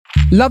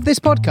Love this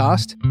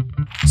podcast?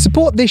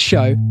 Support this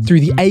show through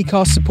the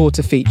Acast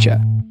supporter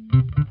feature.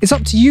 It's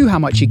up to you how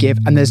much you give,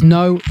 and there's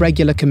no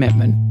regular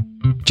commitment.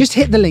 Just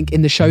hit the link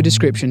in the show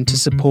description to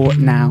support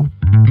now.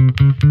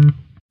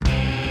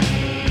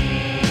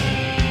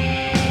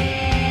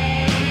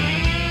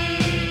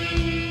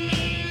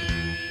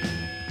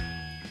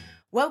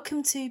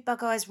 Welcome to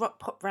Bug Eye's Rock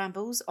Pop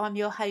Rambles. I'm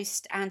your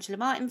host, Angela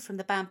Martin from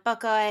the band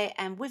Bug Eye,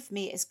 and with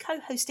me as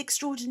co-host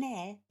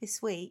extraordinaire this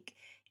week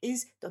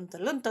is dun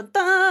dun dun dun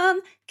dun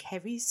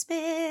Kerry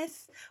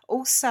Smith.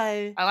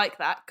 Also, I like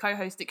that,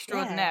 co-host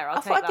extraordinaire. Yeah, I'll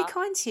I take thought that. I'd be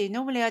kind to you.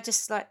 Normally, I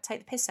just like take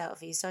the piss out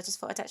of you, so I just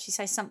thought I'd actually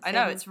say something. I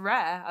know it's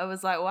rare. I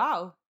was like,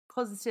 wow,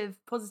 positive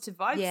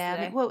vibes. Yeah,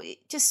 today. I mean, well,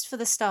 just for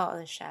the start of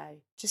the show,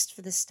 just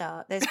for the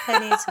start. There's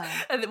plenty of time.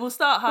 And we'll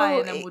start high,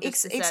 and then we'll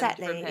just descend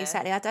exactly, from here.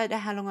 exactly. I don't know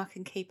how long I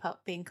can keep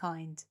up being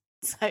kind.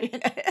 So you know.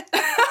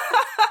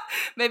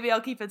 Maybe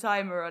I'll keep a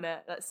timer on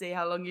it. Let's see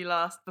how long you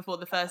last before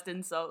the first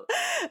insult.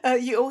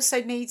 You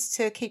also need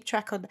to keep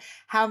track on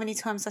how many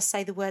times I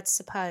say the word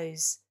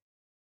suppose,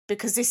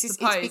 because this is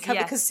Suppose, it's become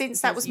yes, because since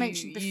that was you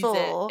mentioned use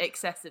before, it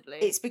excessively.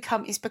 it's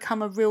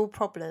become a real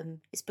problem.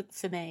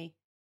 For me.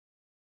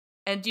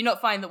 And do you not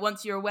find that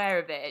once you're aware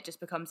of it, it just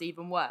becomes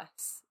even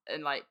worse,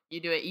 and like you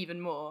do it even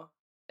more,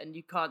 and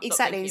you can't stop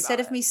Exactly. thinking Instead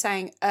about of me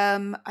saying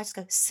I just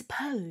go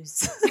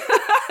suppose.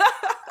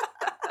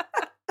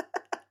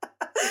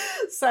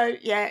 So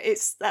yeah,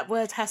 it's that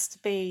word has to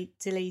be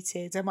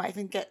deleted. I might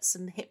even get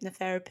some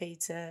hypnotherapy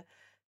to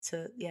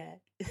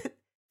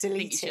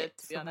delete should, it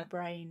to be from my honest.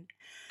 brain.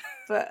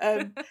 But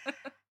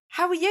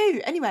how are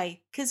you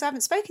anyway? Because I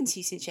haven't spoken to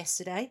you since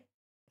yesterday.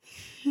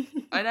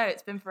 I know,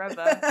 it's been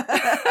forever.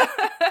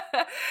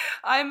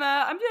 I'm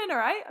doing all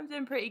right. I'm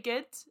doing pretty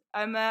good.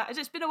 It's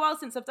just been a while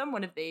since I've done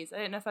one of these. I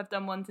don't know if I've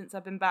done one since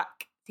I've been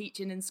back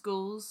teaching in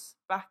schools,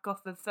 back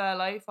off of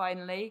furlough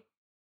finally.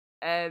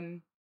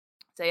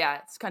 So yeah,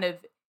 it's kind of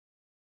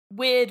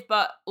weird,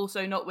 but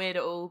also not weird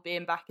at all.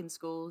 Being back in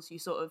schools, you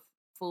sort of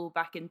fall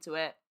back into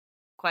it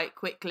quite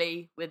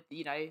quickly with,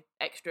 you know,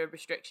 extra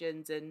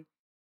restrictions and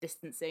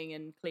distancing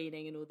and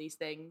cleaning and all these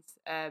things.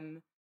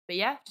 But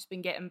yeah, just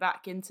been getting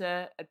back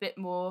into a bit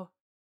more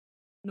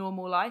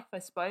normal life, I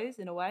suppose,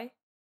 in a way.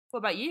 What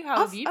about you? How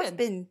have you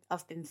been?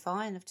 I've been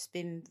fine. I've just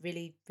been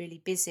really,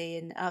 really busy,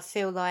 and I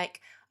feel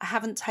like I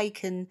haven't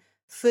taken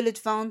full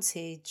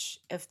advantage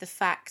of the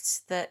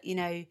fact that, you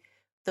know,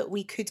 that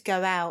we could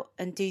go out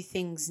and do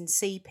things and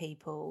see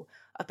people.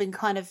 I've been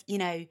kind of, you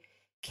know,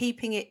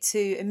 keeping it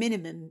to a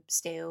minimum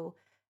still,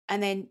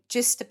 and then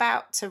just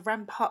about to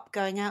ramp up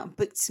going out and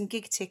book some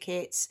gig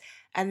tickets,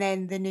 and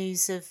then the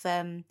news of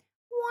Tier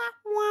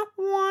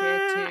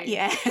 2.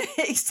 yeah,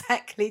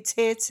 exactly,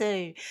 tier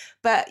 2.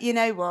 But you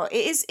know what?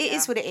 It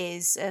is what it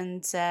is,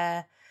 and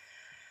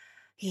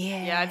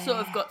Yeah, I've sort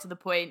of got to the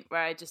point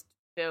where I just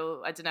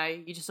feel, I don't know,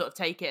 you just sort of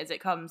take it as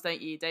it comes,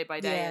 don't you, day by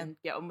day, and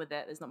get on with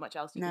it. There's not much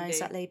else you can do. No,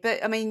 exactly.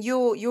 But I mean,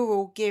 you're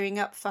all gearing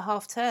up for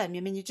half term.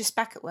 I mean, you're just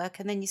back at work,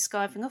 and then you're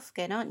skiving off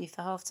again, aren't you,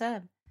 for half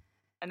term?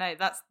 I know,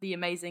 that's the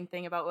amazing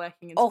thing about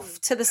working in Off school.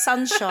 to the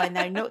sunshine,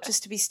 though, not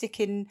just to be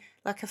sticking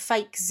like a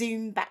fake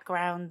Zoom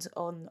background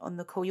on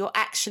the call. You're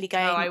actually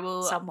going I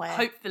will somewhere.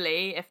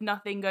 Hopefully, if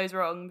nothing goes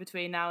wrong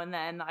between now and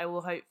then, I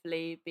will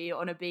hopefully be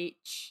on a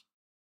beach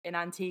in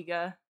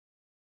Antigua,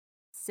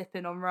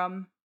 sipping on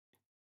rum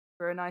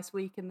for a nice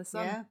week in the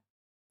sun. Yeah.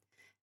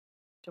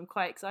 Which I'm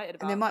quite excited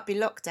about. And there might be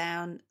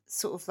lockdown,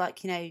 sort of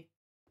like, you know,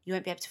 you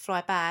won't be able to fly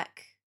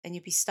back, and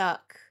you'll be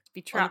stuck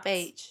on the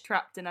beach.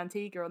 Trapped in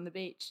Antigua on the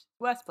beach.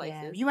 Worst places.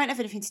 Yeah. You won't have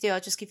anything to do. I'll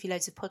just give you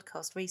loads of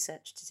podcast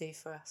research to do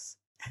for us.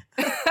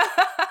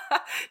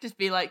 Just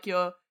be like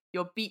your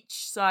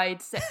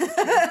beachside secretary.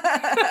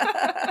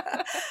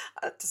 That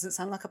doesn't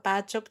sound like a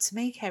bad job to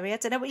me, Kerry. I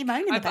don't know what you're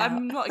moaning about.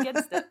 I'm not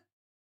against it.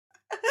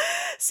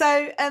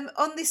 So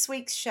on this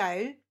week's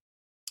show,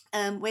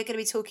 we're going to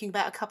be talking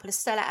about a couple of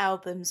stellar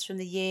albums from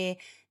the year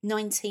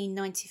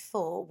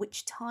 1994,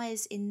 which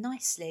ties in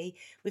nicely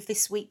with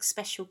this week's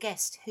special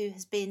guest, who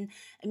has been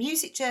a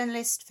music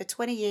journalist for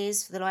 20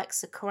 years for the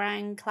likes of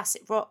Kerrang,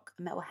 Classic Rock,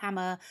 and Metal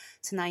Hammer,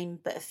 to name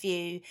but a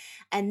few.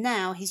 And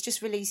now he's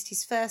just released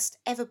his first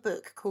ever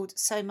book called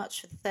So Much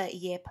for the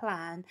 30-Year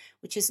Plan,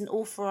 which is an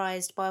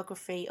authorised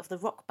biography of the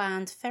rock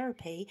band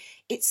Therapy.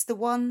 It's the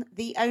one,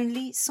 the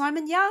only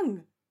Simon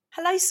Young.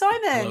 Hello, Simon.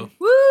 Hello.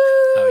 Woo!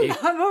 How are you?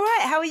 I'm all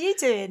right. How are you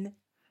doing?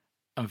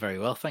 I'm very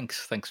well,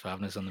 thanks. Thanks for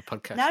having us on the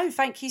podcast. No,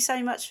 thank you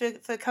so much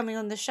for coming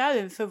on the show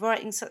and for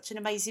writing such an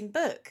amazing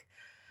book.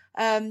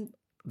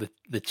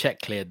 The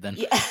check cleared then.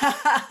 Yeah.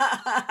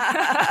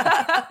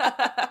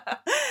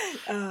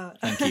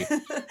 Thank you.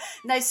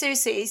 No,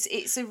 seriously,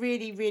 it's a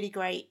really, really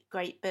great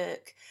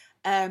book.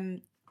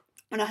 When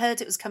I heard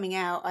it was coming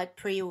out, I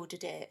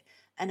pre-ordered it.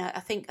 And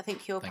I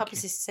think your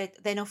publicist said,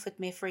 then offered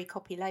me a free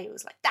copy later. It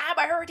was like, damn,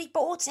 I already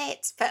bought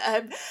it.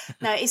 But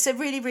no, it's a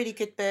really, really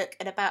good book,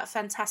 and about a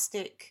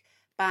fantastic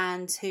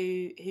band who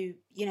you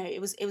know, it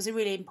was a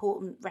really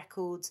important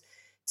record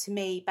to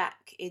me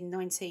back in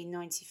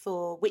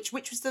 1994, which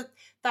was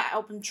that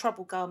album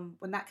Trouble Gum,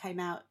 when that came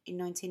out in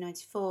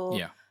 1994.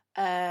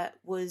 Yeah.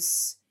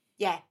 Was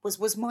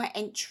was my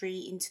entry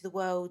into the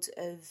world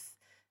of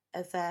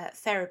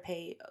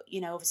therapy.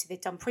 You know, obviously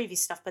they'd done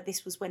previous stuff, but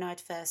this was when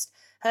I'd first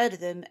heard of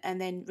them,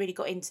 and then really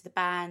got into the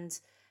band.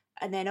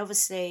 And then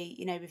obviously,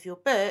 you know, with your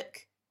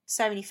book,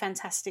 so many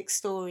fantastic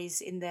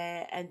stories in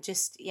there, and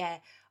just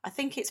I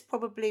think it's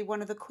probably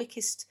one of the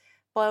quickest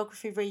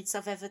biography reads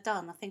I've ever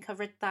done. I think I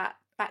read that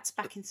back to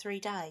back in 3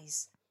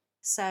 days.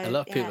 So a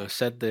lot of people have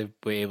said they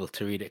were able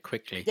to read it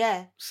quickly.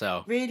 Yeah.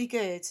 So really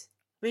good.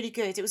 Really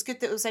good. It was good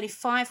that it was only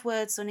 5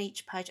 words on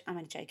each page. I'm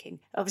only joking,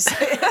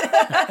 obviously.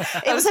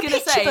 I was going to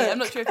say, book. I'm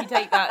not sure if you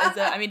take that as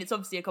I mean, it's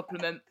obviously a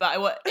compliment, but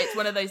it's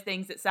one of those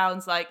things that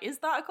sounds like, is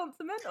that a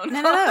compliment or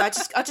not? No.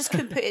 I just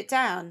couldn't put it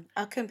down.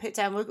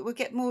 We'll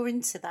get more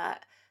into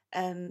that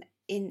in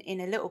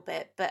a little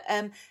bit. But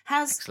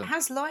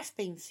how's life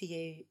been for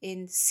you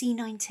in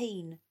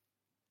C19?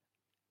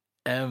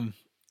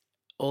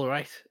 All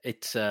right.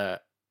 It's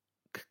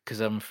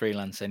because I'm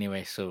freelance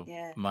anyway, so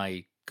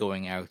my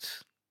going out,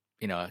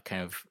 you know, I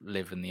kind of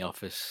live in the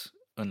office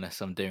unless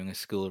I'm doing a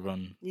school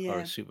run or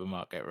a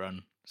supermarket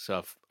run.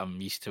 So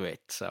I'm used to it.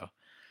 So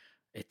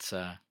it's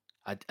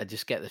I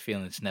just get the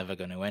feeling it's never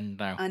going to end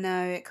now. I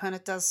know, it kind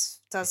of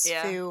does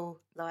feel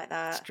like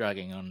that. It's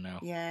dragging on now.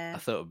 Yeah. I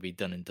thought it would be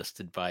done and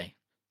dusted by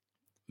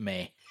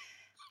May.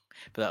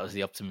 But that was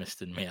the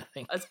optimist in me, I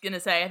think. I was going to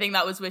say, I think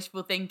that was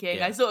wishful thinking.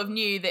 Yeah. I sort of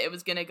knew that it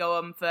was going to go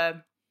on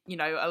for, you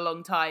know, a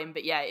long time.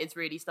 But it's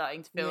really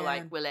starting to feel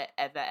like, will it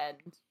ever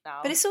end now?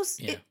 But it's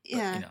also, but, you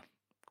know,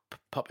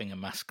 popping a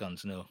mask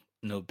on's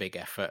no big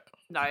effort.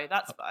 No,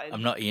 that's fine.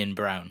 I'm not Ian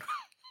Brown.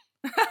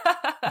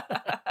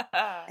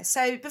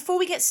 So before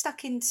we get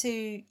stuck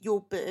into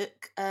your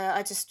book,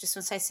 I just want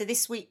to say, so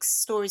this week's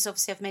stories,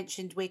 obviously I've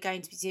mentioned we're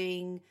going to be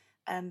doing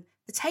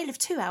The Tale of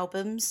Two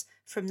albums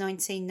from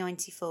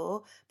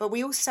 1994, but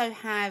we also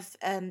have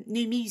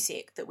new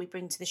music that we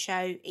bring to the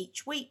show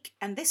each week.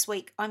 And this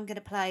week I'm going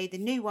to play the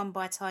new one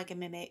by Tiger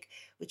Mimic,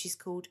 which is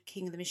called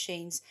King of the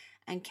Machines.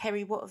 And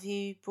Kerry, what have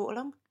you brought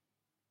along?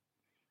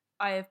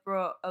 I have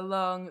brought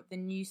along the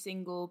new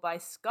single by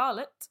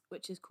Scarlett,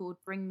 which is called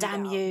Bring Me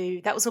Down. Damn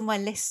you. That was on my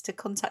list to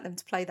contact them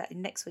to play that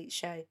in next week's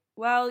show.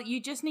 Well, you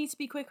just need to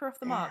be quicker off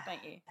the mark,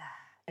 don't you?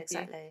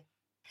 Exactly.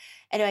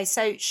 Anyway,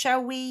 so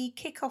shall we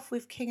kick off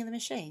with King of the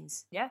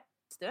Machines? Yeah,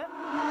 let's do it.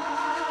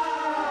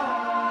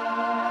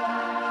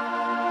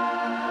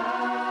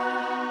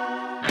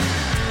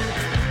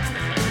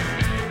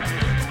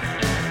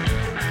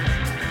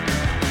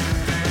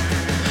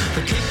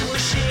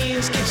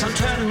 Keeps on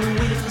turning the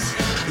wheels,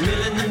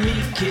 milling the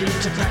meek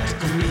into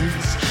practical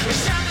meals.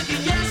 It's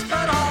trafficking, yes,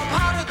 but all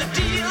part of the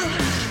deal.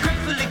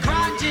 Gratefully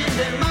grinding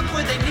them up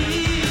where they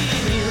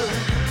kneel.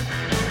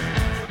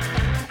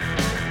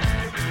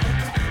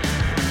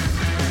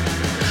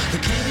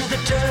 The king of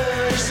the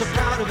dirt is so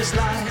proud of his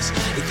lies.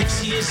 He thinks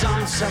he is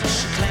on such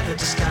a clever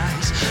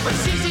disguise, but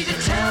it's easy to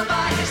tell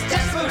by his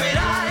desperate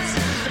eyes.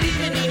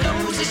 Even he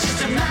knows it's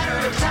just a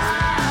matter of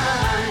time.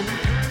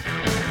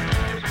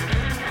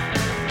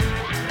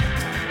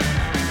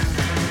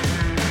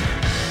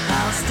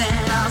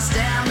 I'll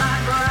stand my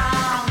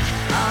ground.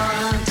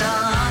 I'll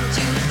hunt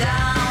you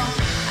down.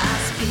 I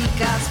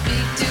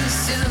speak too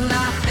soon. I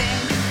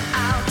think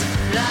out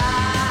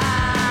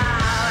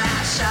loud.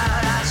 I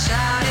shout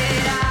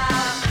it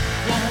out.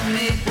 Won't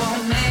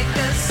make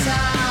a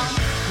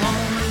sound.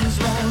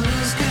 Won't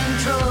lose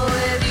control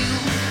with you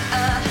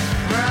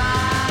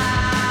around.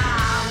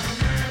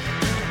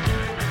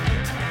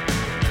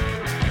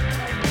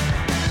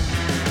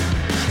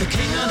 The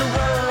king of the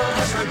world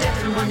has run death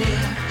in one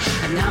ear.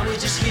 And now he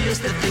just hears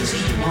the things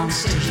he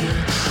wants to hear.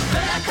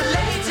 But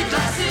accolades and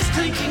glasses,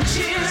 clinking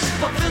cheers,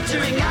 while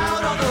filtering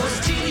out all those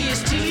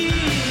tedious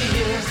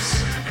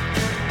tears.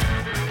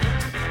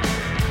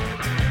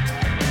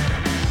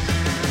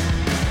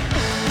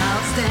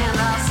 I'll stand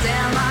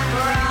my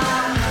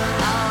ground.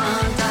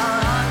 I'll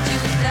hunt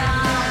you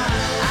down.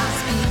 I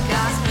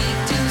speak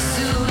too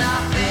soon. I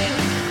think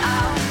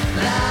out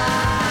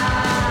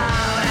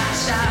loud. I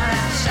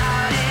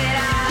shout it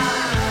out.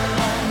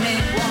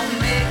 Won't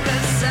make a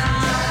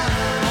sound.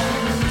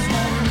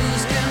 Won't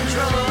lose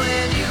control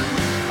with you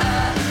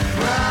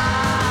around.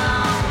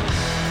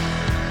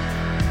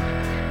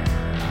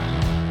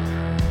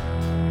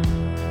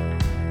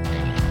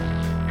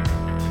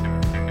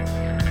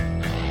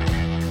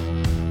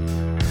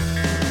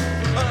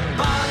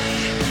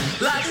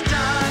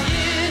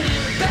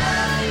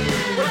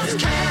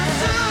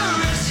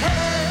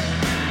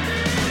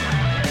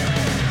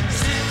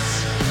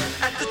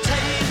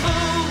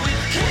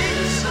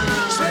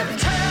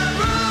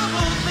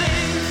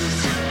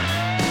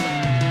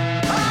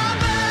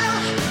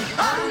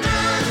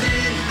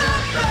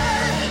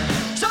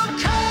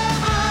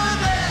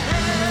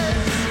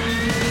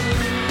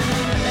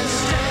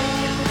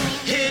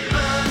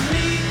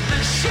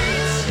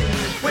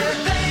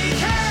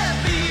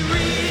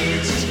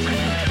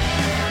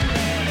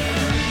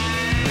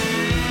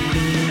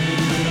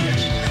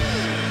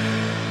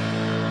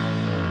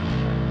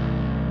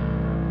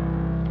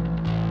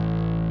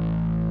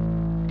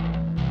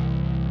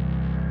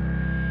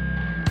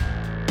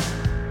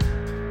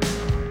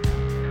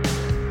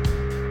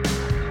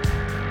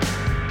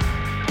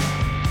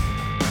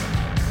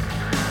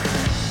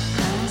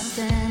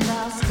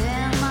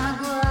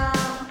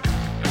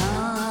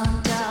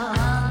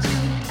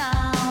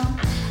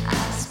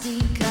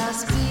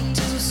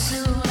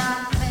 soon,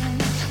 I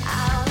think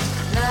out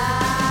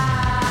loud.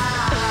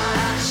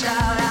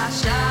 I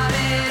shout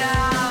it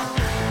out.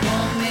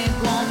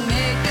 Won't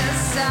make a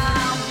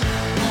sound.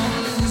 Won't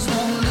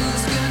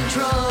lose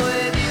control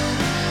with you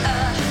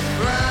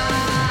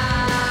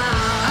around.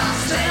 I'll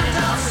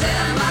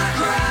stand my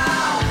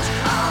ground.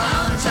 I'll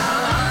hunt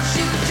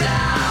you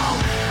down.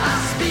 I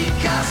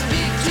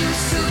speak too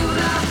soon,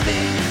 I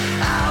think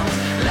out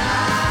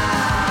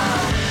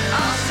loud.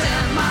 I'll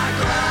stand my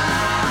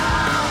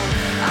ground.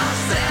 I'll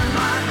stand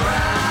my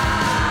ground.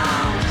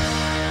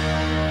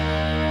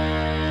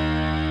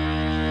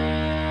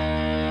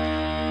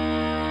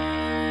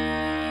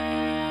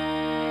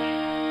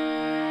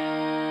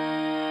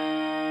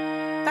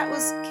 That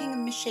was King of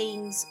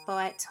Machines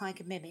by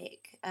Tiger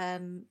Mimic.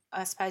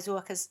 I suppose all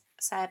I can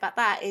say about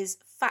that is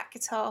fat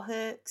guitar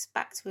hooks,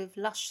 backed with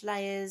lush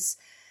layers,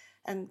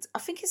 and I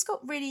think it's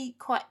got really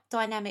quite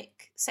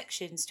dynamic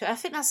sections to it. I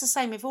think that's the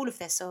same with all of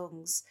their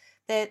songs.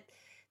 They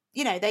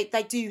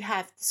do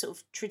have the sort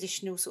of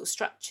traditional sort of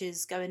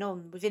structures going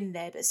on within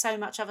there, but so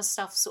much other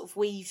stuff sort of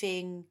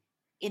weaving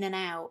in and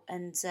out.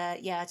 And I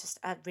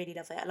really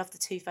love it. I love the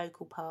two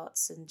vocal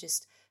parts, and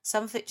just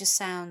some of it just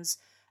sounds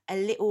a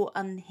little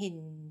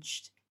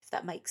unhinged, if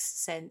that makes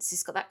sense.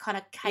 It's got that kind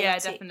of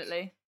chaotic,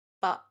 definitely,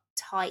 but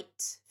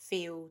tight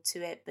feel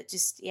to it, but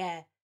just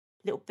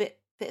little bit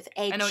of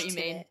edge. I know what you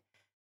mean. It.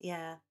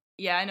 Yeah,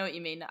 I know what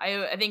you mean.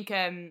 I think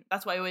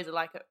that's what I always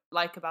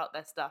like about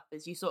their stuff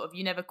is you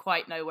never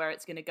quite know where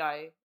it's going to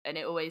go, and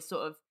it always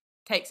sort of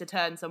takes a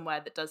turn somewhere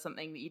that does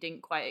something that you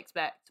didn't quite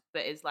expect,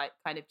 but is like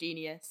kind of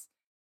genius.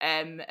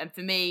 And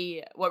for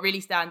me, what really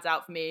stands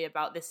out for me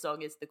about this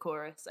song is the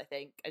chorus. I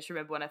think I just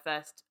remember when I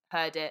first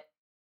heard it,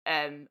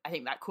 I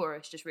think that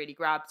chorus just really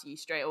grabs you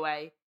straight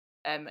away,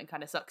 and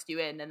kind of sucks you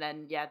in, and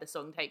then the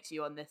song takes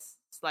you on this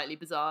slightly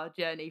bizarre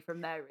journey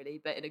from there,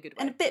 really, but in a good way.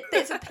 And a bit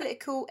of a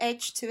political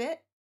edge to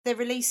it. They're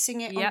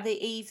releasing it on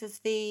the eve of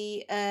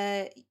the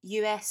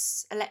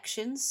US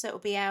elections, so it'll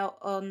be out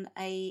on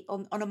a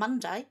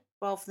Monday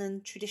rather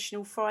than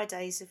traditional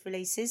Fridays of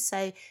releases.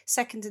 So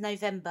 2nd of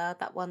November,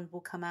 that one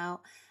will come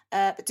out.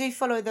 But do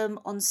follow them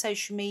on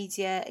social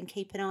media and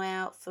keep an eye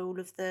out for all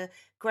of the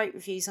great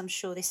reviews I'm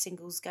sure this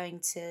single's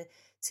going to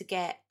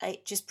get.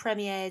 It just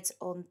premiered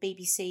on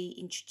BBC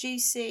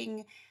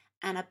Introducing,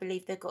 and I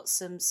believe they've got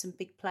some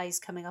big plays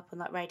coming up on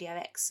like Radio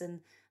X and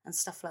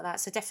stuff like that.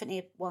 So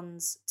definitely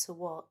ones to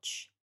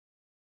watch.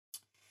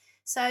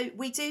 So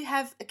we do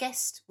have a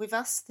guest with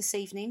us this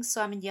evening,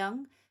 Simon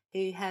Young,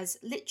 who has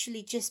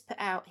literally just put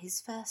out his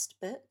first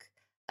book,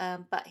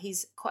 but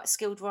he's quite a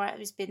skilled writer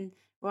who's been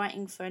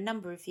writing for a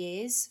number of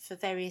years for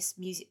various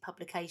music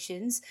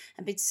publications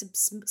and been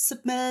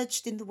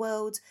submerged in the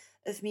world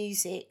of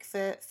music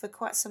for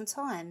quite some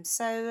time.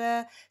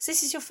 So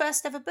this is your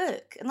first ever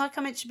book, and like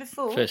I mentioned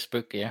before, first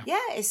book, yeah,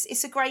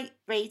 it's a great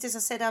read. As I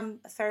said,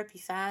 I'm a therapy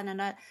fan,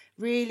 and I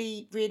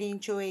really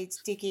enjoyed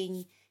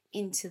digging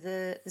into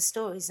the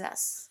stories.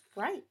 That's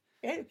great.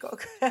 Yeah,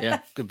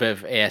 good bit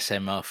of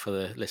ASMR for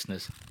the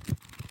listeners.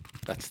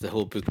 That's the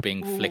whole book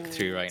being flicked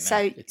through right now. So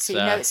you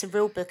know it's a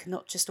real book and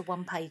not just a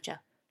one-pager.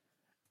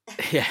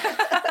 Yeah,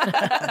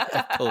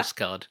 a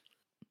postcard.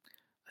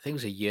 I think it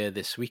was a year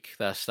this week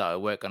that I started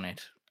work on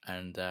it,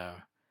 and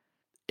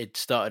it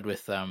started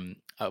with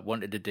I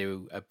wanted to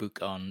do a book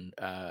on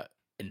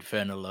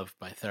Infernal Love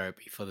by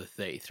Therapy for the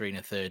 33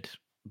 1/3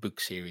 book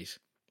series.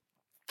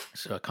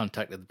 So I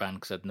contacted the band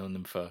because I'd known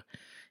them for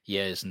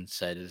years and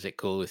said, is it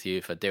cool with you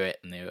if I do it?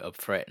 And they were up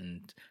for it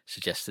and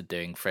suggested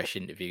doing fresh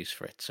interviews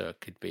for it so it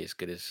could be as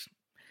good as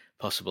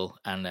possible.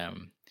 And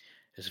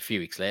it was a few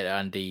weeks later,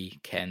 Andy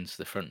Kens,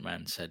 the front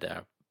man, said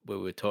we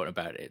were talking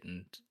about it,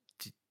 and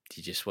do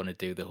you just want to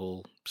do the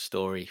whole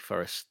story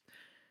for us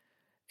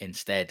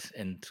instead?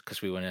 And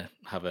because we want to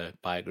have a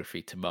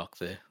biography to mark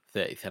the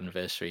 30th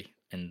anniversary.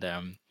 And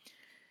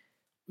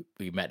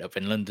we met up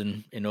in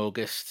London in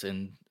August,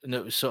 and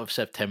it was sort of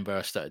September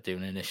I started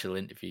doing initial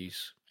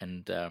interviews,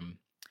 and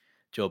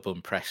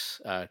Jawbone Press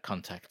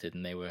contacted,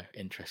 and they were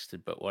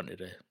interested but wanted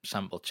a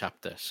sample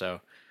chapter, so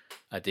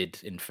I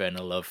did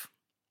Infernal Love,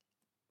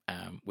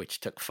 which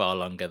took far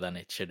longer than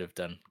it should have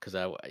done, because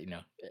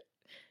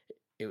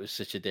it was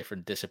such a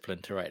different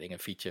discipline to writing a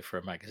feature for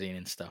a magazine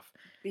and stuff.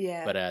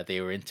 Yeah. But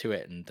they were into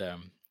it, and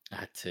I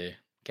had to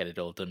get it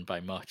all done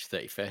by March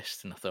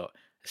 31st, and I thought,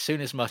 as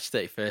soon as March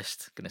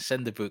 31st, I'm going to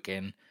send the book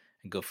in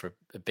and go for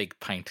a big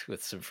pint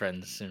with some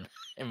friends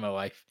and my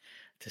wife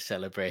to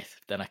celebrate.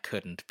 Then I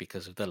couldn't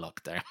because of the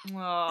lockdown.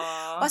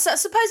 Aww. So I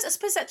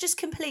suppose that just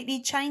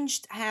completely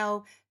changed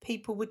how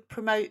people would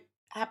promote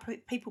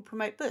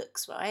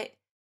books, right?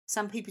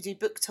 Some people do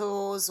book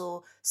tours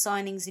or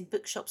signings in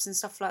bookshops and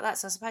stuff like that.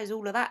 So I suppose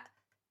all of that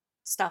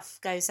stuff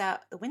goes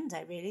out the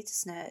window, really,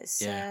 doesn't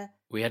it?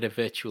 We had a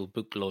virtual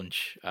book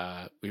launch.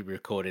 We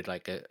recorded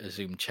like a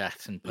Zoom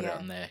chat and put it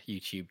on their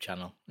YouTube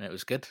channel, and it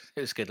was good.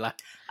 It was good laugh.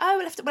 Oh,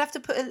 we'll have to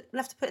put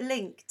a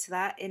link to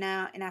that in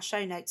our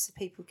show notes so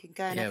people can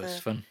go and it was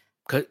fun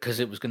because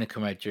it was going to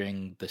come out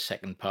during the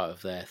second part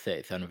of their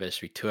 30th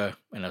anniversary tour,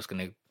 and I was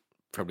going to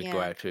probably go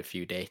out to a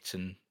few dates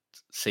and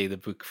see the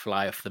book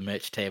fly off the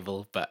merch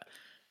table, but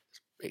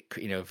it,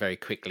 very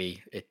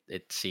quickly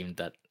it seemed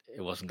that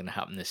it wasn't going to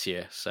happen this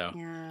year. So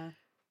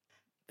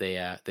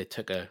they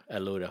took a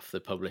load off the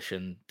publisher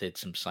and did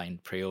some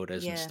signed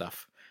pre-orders and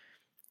stuff,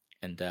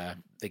 and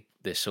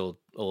they sold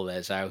all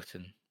theirs out,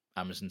 and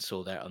Amazon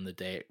sold out on the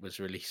day it was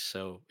released.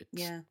 So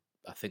it's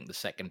I think the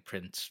second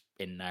print's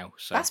in now.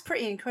 So that's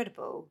pretty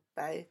incredible,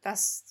 though.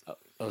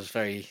 I was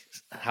very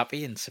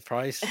happy and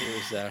surprised.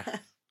 It was,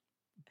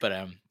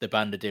 but the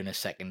band are doing a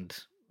second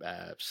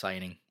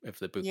signing of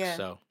the book. Yeah.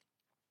 So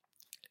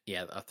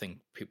yeah, I think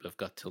people have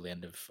got till the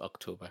end of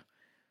October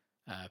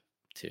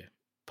to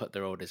put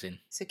their orders in.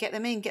 So get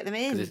them in.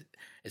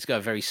 It's got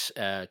a very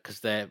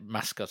because their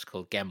mascot's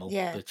called Gemmel,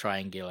 the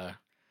triangular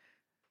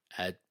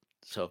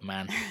sort of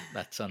man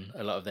that's on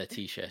a lot of their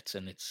t-shirts,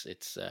 and it's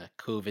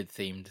COVID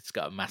themed. It's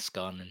got a mask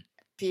on and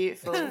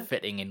beautiful, it's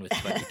fitting in with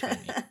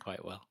 2020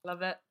 quite well.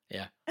 Love it.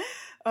 Yeah.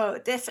 Oh,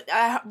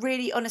 I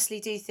really honestly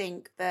do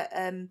think that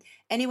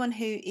anyone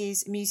who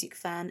is a music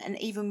fan, and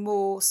even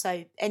more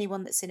so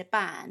anyone that's in a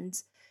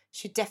band,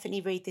 should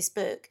definitely read this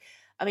book.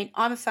 I mean,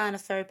 I'm a fan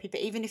of Therapy,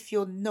 but even if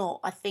you're not,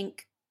 I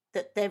think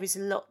that there is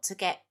a lot to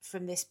get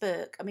from this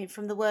book. I mean,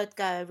 from the word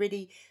go, I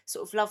really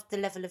sort of loved the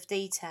level of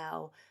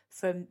detail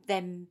from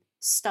them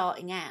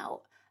starting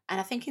out. And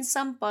I think in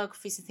some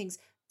biographies and things,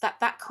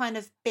 that kind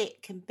of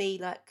bit can be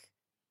like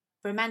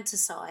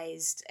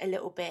romanticised a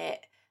little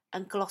bit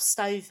and glossed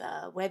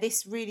over, where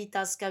this really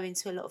does go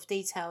into a lot of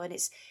detail, and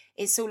it's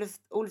all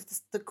of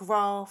the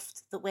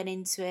graft that went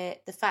into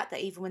it, the fact that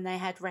even when they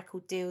had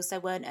record deals, they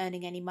weren't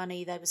earning any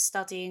money, they were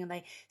studying, and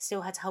they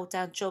still had to hold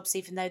down jobs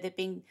even though they'd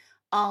been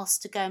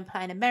asked to go and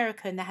play in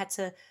America, and they had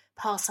to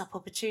pass up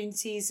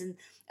opportunities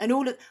and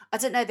all of, I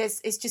don't know,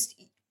 it's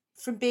just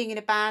from being in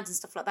a band and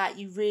stuff like that,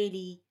 you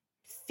really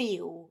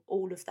feel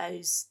all of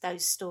those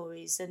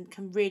stories and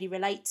can really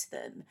relate to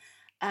them.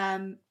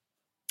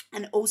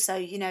 And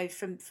also,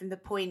 from the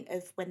point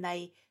of when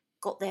they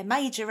got their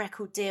major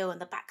record deal and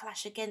the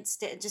backlash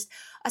against it, and just,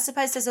 I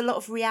suppose there's a lot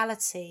of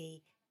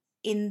reality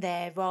in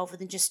there rather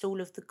than just all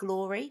of the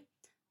glory.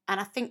 And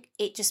I think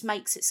it just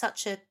makes it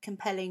such a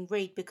compelling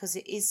read because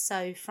it is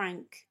so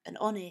frank and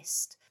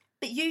honest.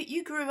 But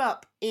you grew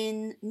up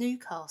in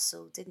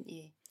Newcastle, didn't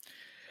you?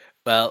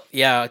 Well,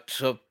 yeah.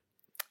 So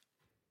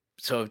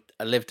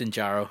I lived in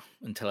Jarrow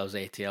until I was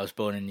 80. I was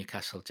born in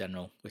Newcastle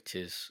General, which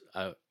is,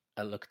 I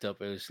looked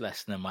up, it was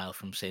less than a mile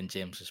from St.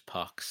 James's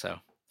Park. So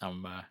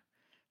I'm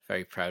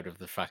very proud of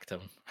the fact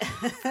I'm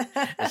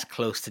as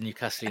close to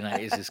Newcastle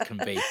United as can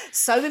be.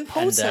 So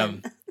important.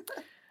 And,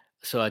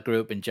 so I grew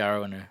up in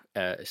Jarrow in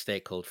a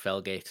estate called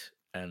Felgate,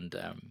 and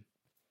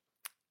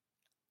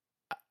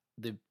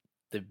the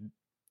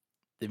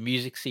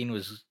music scene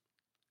was,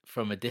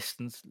 from a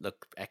distance,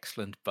 looked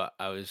excellent, but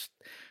I was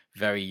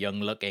very young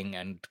looking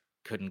and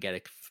couldn't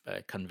get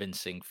a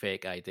convincing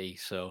fake ID.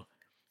 So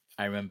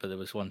I remember there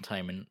was one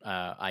time in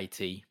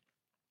IT,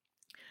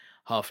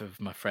 half of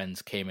my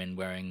friends came in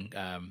wearing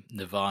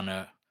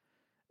Nirvana,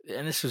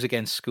 and this was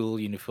against school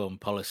uniform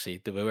policy.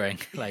 They were wearing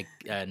like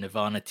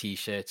Nirvana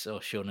t-shirts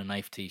or Shona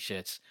Knife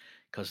t-shirts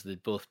because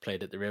they'd both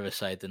played at the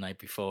Riverside the night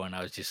before, and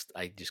I just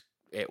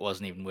it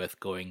wasn't even worth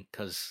going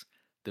because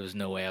there was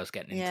no way I was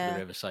getting into the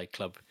Riverside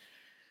Club.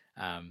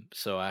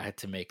 So I had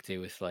to make do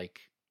with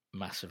like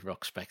massive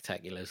rock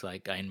spectaculars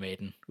like Iron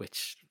Maiden,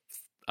 which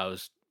I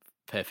was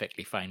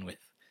perfectly fine with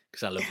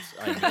because I loved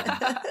Iron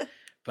Maiden.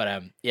 But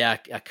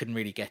I couldn't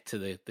really get to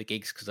the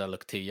gigs because I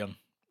looked too young.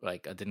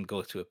 Like, I didn't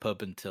go to a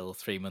pub until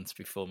 3 months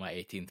before my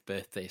 18th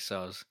birthday, so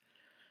I was...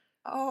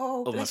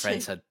 Oh, all my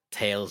friends had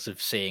tales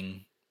of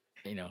seeing,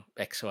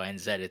 X, Y, and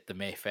Z at the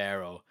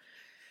Mayfair, or,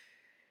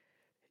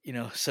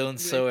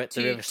 so-and-so at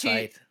the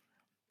Riverside.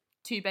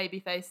 Too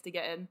baby-faced to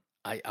get in.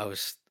 It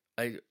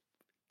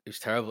was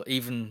terrible.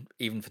 Even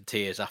for 2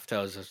 years after,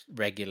 I was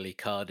regularly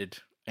carded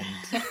and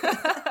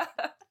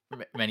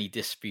many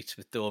disputes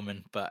with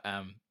doormen. But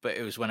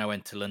it was when I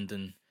went to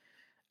London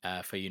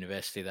for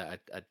university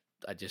that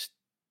I just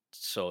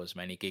saw as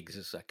many gigs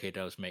as I could.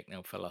 I was making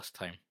up for lost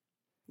time.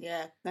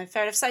 Yeah, no,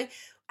 fair enough. So,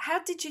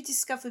 how did you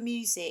discover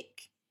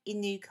music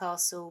in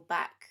Newcastle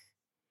back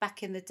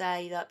in the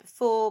day, like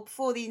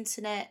before the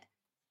internet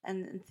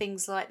and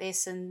things like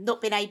this, and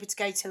not being able to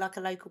go to like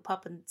a local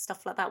pub and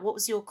stuff like that? What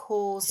was your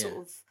core sort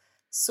of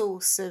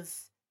source of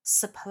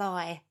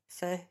supply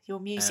for your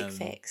music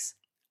fix?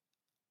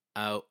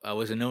 I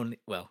was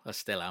I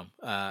still am,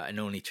 an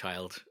only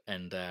child,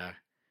 and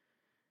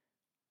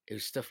it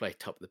was stuff like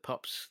Top of the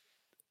Pops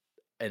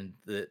and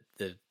the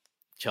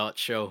chart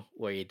show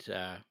where you'd,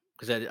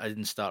 because I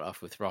didn't start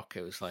off with rock.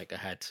 It was like I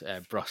had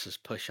Bross's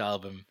Push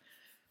album,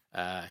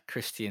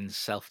 Christian's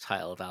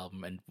self-titled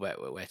album, and Wet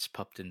Wet's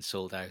popped in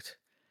sold out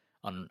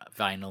on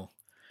vinyl.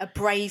 A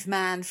brave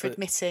man for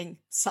admitting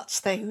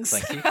such things.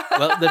 Thank you.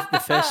 Well,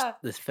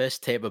 the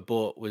first tape I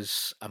bought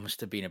was, I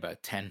must have been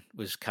about 10,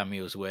 was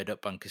Cameo's Word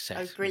Up on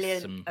cassette. Oh,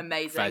 brilliant. Some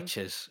amazing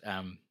vouchers.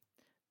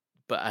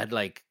 But I had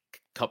like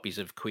copies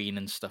of Queen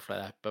and stuff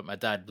like that. But my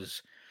dad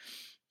was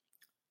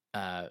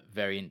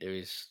very into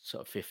his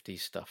sort of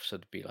 50s stuff. So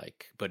it'd be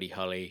like Buddy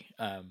Holly.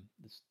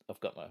 I've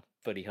got my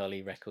Buddy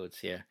Holly records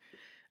here,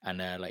 and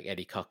like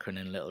Eddie Cochran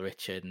and Little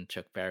Richard and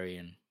Chuck Berry,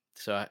 and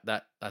so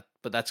but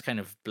that's kind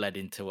of bled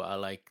into what I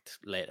liked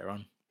later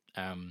on.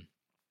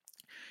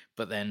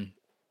 But then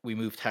we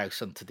moved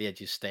house onto the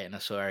edge of state, and I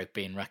saw Eric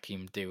B. and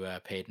Rakim do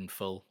Paid in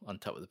Full on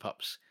Top of the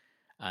Pops,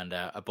 and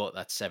I bought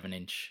that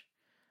 7-inch,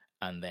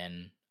 and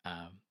then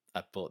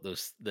I bought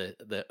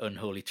the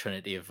unholy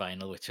trinity of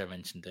vinyl, which I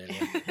mentioned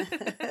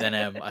earlier. Then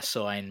I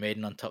saw Iron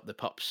Maiden on Top of the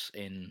Pops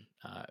in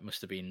it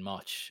must have been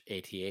March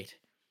 '88,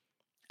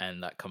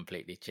 and that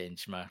completely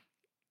changed my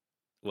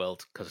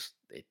world, because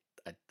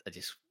I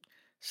just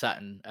sat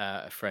in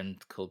a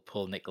friend called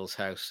Paul Nichols'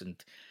 house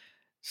and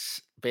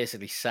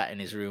basically sat in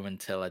his room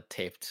until I'd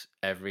taped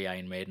every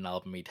Iron Maiden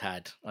album he'd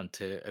had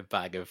onto a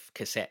bag of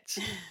cassettes.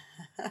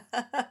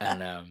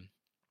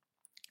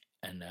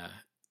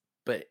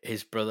 But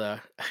his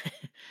brother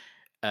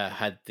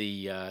had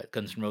the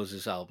Guns N'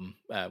 Roses album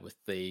with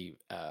the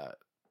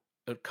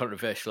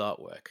controversial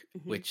artwork,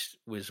 which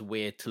was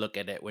weird to look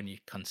at it when you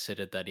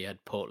considered that he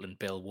had Portland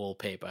Bill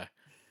wallpaper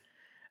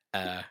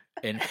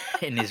in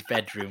his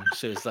bedroom.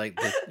 So it's like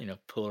the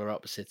polar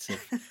opposites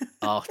of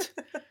art.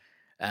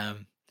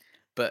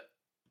 But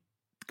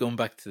going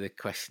back to the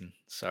question,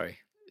 sorry.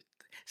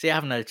 See, I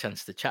haven't had a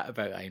chance to chat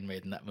about Iron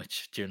Maiden that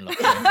much during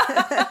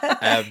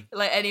lockdown.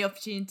 Like any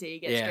opportunity,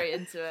 get straight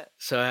into it.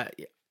 So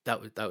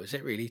that was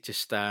it really.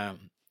 Just a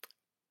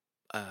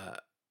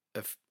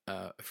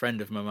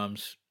friend of my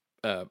mum's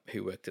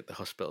who worked at the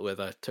hospital with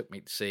her took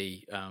me to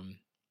see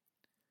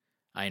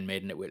Iron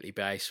Maiden at Whitley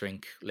Ice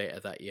Rink later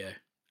that year,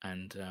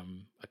 and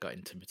I got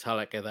into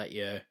Metallica that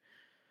year,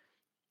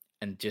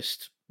 and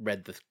just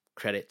read the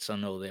credits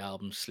on all the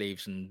album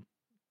sleeves and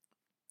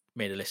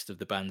made a list of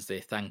the bands they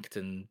thanked,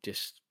 and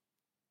just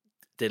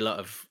did a lot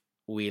of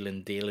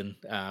wheeling dealing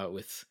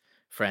with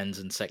friends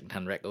and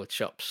secondhand record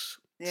shops.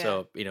 Yeah.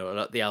 So a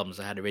lot of the albums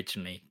I had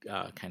originally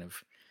kind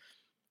of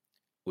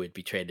would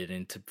be traded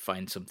in to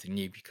find something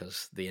new,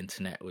 because the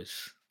internet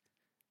was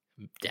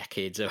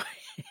decades away.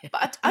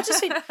 But I just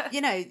think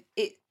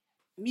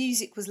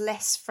music was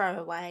less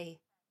throwaway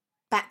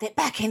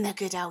back in the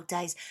good old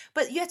days.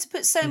 But you had to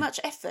put so much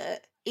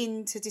effort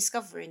into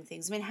discovering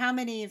things. I mean, how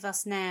many of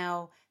us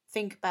now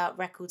think about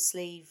record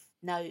sleeve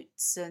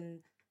notes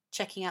and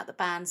checking out the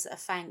bands that are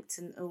thanked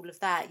and all of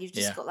that? You've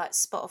just got like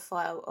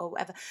Spotify or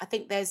whatever. I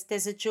think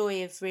there's a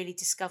joy of really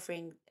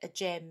discovering a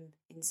gem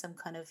in some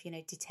kind of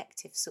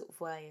detective sort of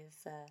way of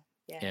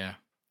yeah.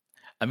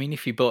 I mean,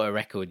 if you bought a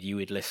record, you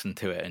would listen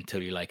to it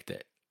until you liked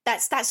it.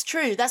 That's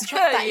true. That's true.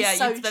 That is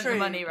so you spent true. The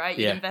money, right?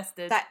 You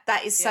invested.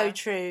 That is so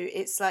true.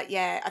 It's like,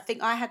 I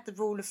think I had the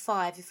rule of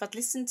 5. If I'd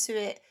listened to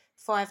it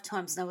 5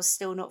 times and I was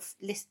still not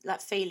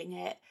feeling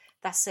it,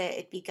 that's it.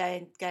 It'd be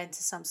going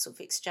to some sort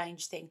of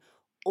exchange thing,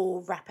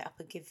 or wrap it up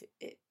and give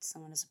it to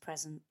someone as a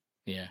present.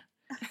 Yeah.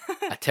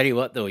 I tell you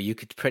what, though, you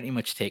could pretty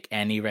much take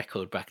any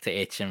record back to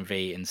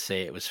HMV and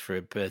say it was for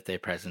a birthday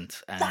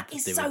present, and that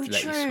is they so would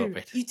let true. you swap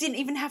it. You didn't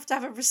even have to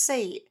have a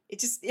receipt. It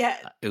just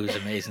It was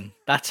amazing.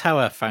 That's how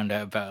I found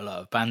out about a lot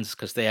of bands,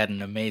 because they had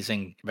an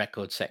amazing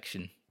record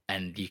section,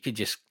 and you could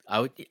just.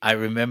 I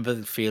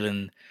remember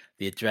feeling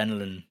the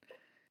adrenaline.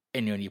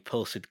 And your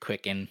pulse would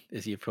quicken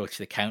as you approach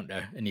the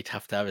counter, and you'd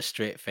have to have a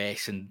straight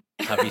face and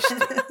have you.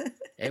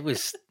 It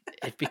was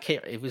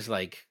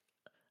like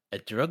a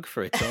drug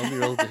for a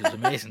 12-year-old. It was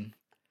amazing.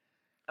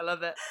 I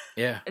love it.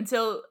 Yeah.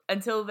 Until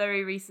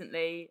very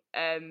recently,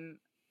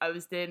 I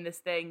was doing this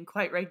thing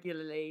quite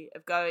regularly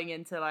of going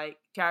into like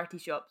charity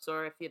shops,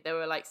 or if there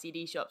were like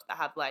CD shops that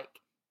have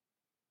like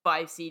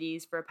 5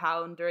 CDs for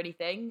 £1 or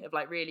anything, of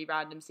like really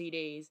random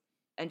CDs,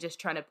 and just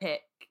trying to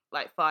pick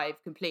like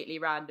 5 completely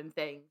random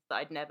things that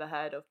I'd never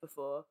heard of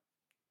before,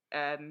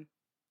 and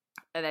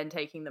then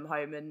taking them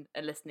home and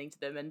listening to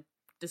them and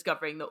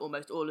discovering that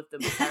almost all of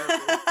them were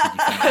terrible. Did you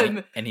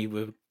find any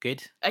were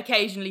good?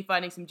 Occasionally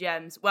finding some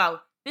gems.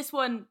 Well, this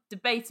one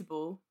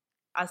debatable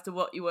as to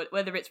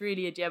whether it's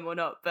really a gem or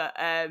not, but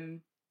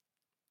I'm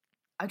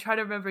trying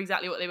to remember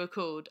exactly what they were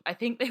called. I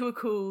think they were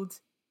called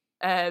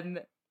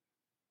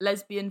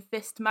Lesbian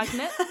Fist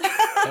Magnet.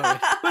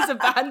 Was a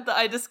band that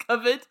I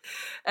discovered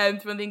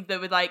from things that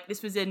were like,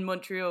 this was in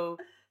Montreal,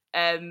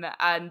 and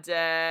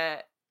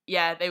they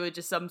were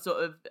just some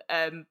sort of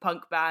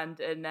punk band,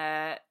 and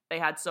they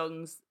had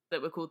songs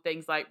that were called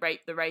things like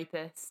Rape the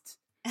Rapist,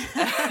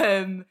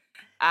 and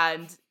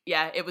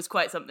it was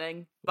quite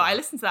something. But I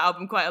listened to that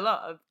album quite a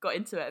lot. I got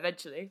into it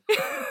eventually.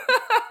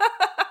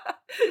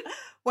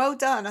 Well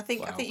done. I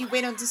think you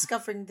went on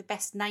discovering the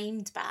best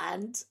named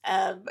band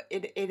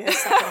in a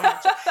second-hand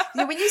shop.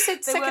 When you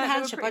said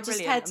second-hand shop, I just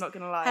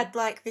had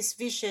like this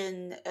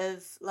vision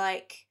of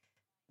like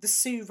the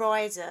Sue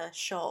Ryder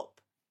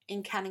shop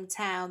in Canning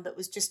Town that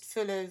was just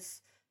full of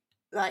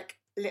like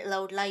little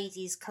old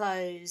ladies'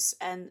 clothes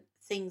and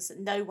things that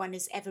no one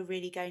is ever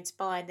really going to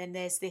buy. And then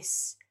there's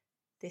this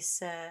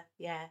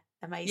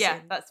amazing. Yeah,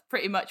 that's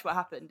pretty much what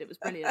happened. It was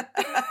brilliant.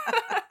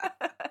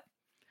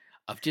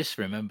 I've just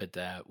remembered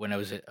that when I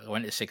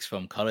went to sixth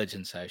form college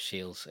in South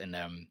Shields, and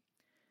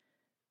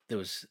there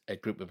was a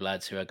group of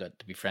lads who I got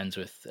to be friends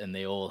with, and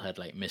they all had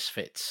like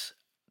Misfits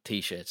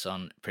t-shirts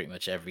on pretty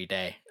much every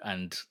day,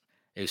 and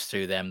it was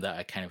through them that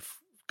I kind of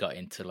got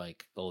into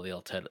like all the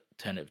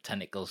alternative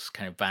tentacles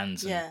kind of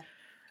bands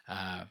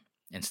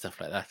and stuff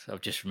like that.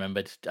 I've just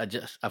remembered.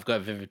 I've got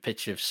a vivid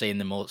picture of seeing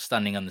them all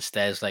standing on the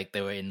stairs like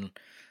they were in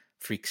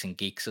Freaks and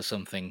Geeks or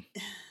something.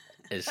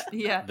 Is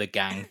the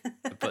gang,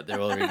 but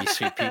they're all really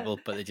sweet people,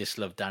 but they just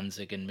love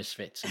Danzig and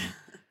Misfits, and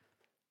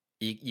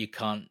you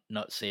can't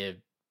not see a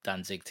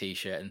Danzig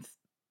t-shirt and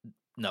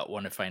not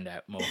want to find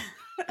out more,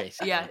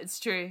 basically. Yeah, it's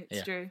true.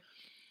 It's true.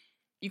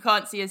 You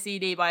can't see a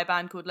CD by a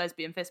band called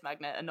Lesbian Fist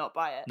Magnet and not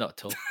buy it.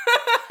 Not at all.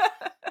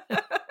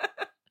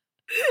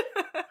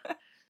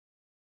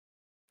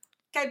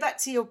 Go back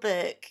to your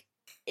book.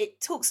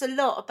 It talks a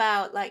lot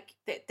about, like,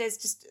 there's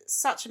just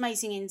such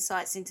amazing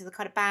insights into the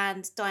kind of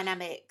band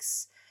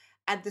dynamics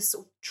and the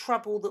sort of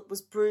trouble that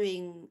was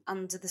brewing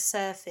under the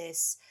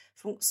surface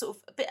from sort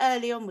of a bit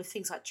early on with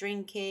things like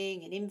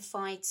drinking and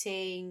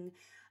infighting.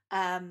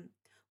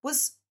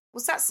 Was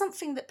that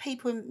something that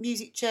people in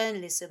music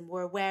journalism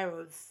were aware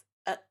of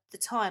at the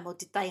time, or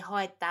did they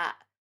hide that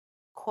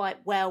quite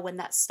well when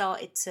that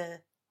started to?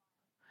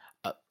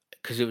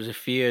 Because it was a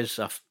few years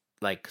off,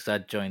 like, because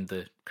I'd joined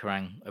the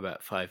Kerrang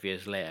about 5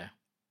 years later,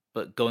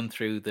 but going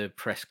through the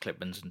press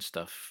clippings and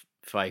stuff,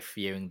 Fife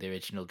Ewing, the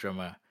original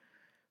drummer,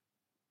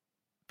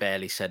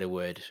 barely said a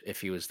word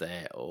if he was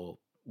there or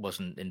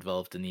wasn't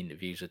involved in the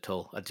interviews at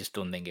all. I just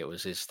don't think it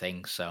was his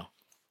thing, so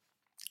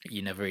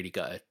you never really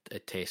got a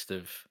taste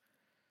of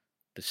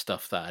the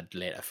stuff that I'd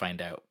later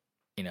find out,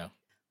 you know.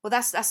 Well,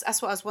 that's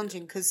what I was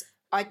wondering, because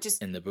I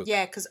just in the book,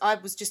 because I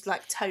was just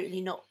like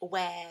totally not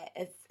aware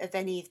of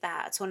any of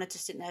that at all, and I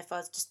just didn't know if I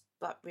was just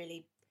like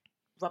really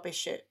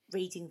rubbish at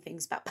reading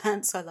things about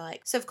bands I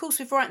like. So of course,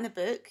 with writing the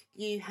book,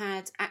 you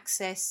had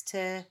access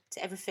to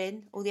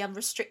everything, all the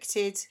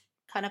unrestricted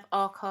kind of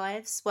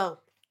archives.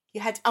 Well,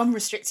 you had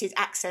unrestricted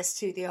access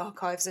to the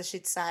archives, I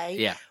should say.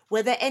 Yeah.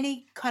 Were there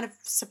any kind of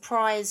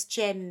surprise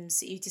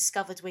gems that you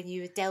discovered when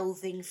you were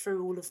delving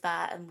through all of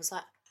that and was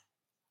like,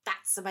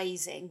 that's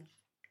amazing?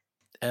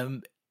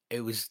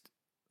 It was,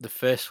 the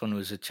first one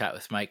was a chat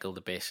with Michael,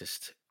 the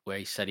bassist, where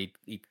he said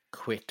he'd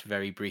quit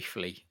very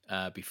briefly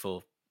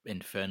before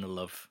Infernal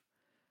Love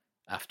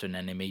after an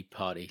NME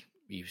party.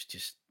 He was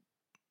just,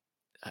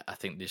 I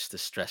think just the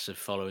stress of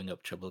following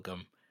up Trouble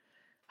Gum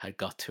had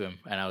got to him,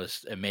 and I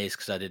was amazed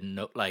because I didn't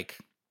know, like,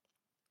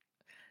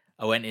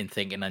 I went in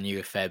thinking I knew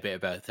a fair bit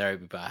about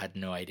therapy, but I had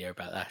no idea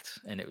about that.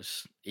 And it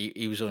was,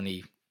 he was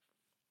only,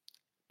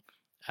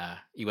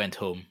 he went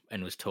home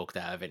and was talked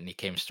out of it, and he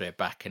came straight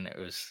back, and it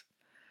was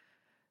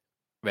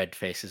red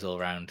faces all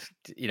around,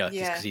 you know, just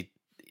because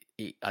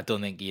he, I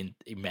don't think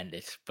he meant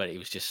it, but he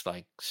was just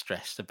like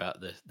stressed about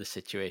the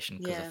situation,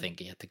 because I think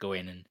he had to go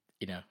in and,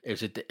 you know, it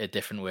was a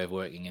different way of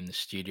working in the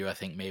studio, I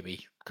think,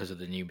 maybe because of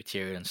the new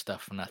material and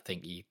stuff, and I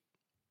think he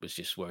was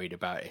just worried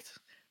about it.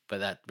 But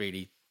that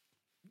really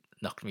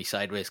knocked me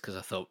sideways, because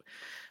I thought,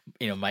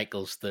 you know,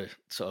 Michael's the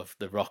sort of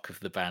the rock of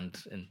the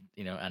band, and,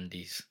 you know,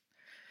 Andy's,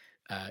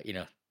 you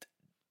know,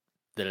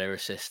 the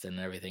lyricist and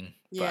everything.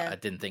 But I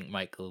didn't think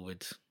Michael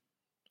would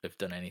have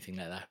done anything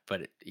like that.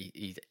 But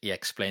he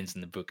explains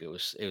in the book it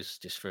was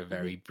just for a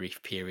very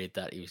brief period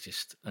that he was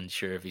just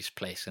unsure of his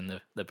place in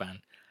the band.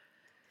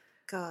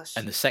 Gosh.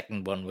 And the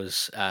second one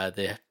was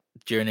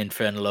during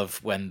Infernal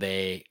Love, when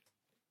they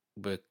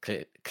were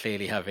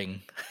clearly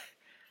having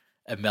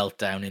a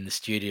meltdown in the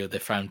studio. They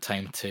found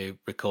time to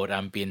record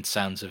ambient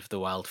sounds of the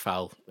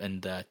Wildfowl,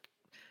 and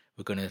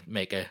we're going to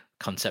make a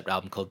concept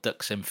album called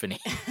Duck Symphony.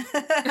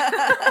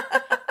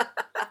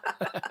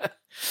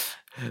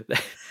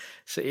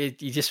 So you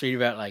just read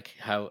about like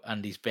how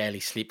Andy's barely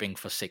sleeping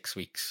for 6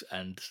 weeks,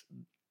 and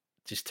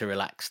just to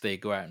relax, they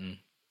go out and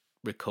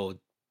record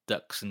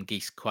ducks and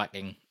geese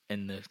quacking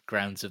in the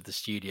grounds of the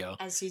studio.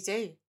 As you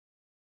do.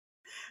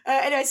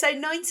 Anyway, so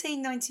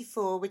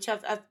 1994, which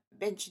I've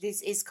mentioned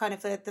is kind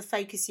of the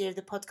focus year of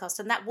the podcast,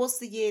 and that was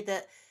the year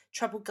that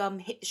Trouble Gum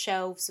hit the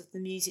shelves of the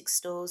music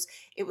stores.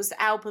 It was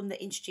the album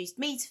that introduced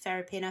me to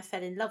therapy, and I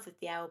fell in love with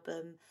the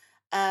album.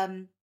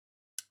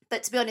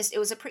 But to be honest, it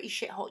was a pretty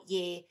shit hot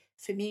year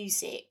for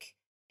music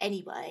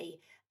anyway.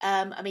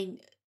 I mean,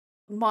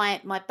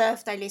 my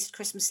birthday list,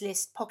 Christmas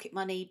list, pocket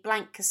money,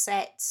 blank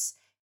cassettes,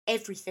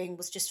 everything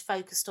was just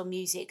focused on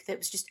music. That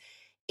was just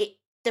it.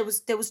 There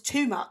was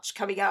too much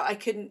coming out. I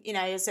couldn't, you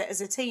know, as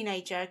a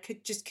teenager, I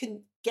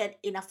couldn't get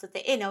enough of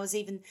it in. I was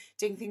even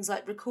doing things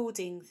like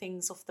recording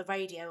things off the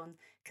radio on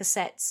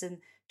cassettes and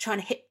trying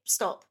to hit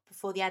stop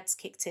before the ads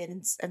kicked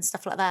in and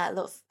stuff like that. A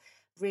lot of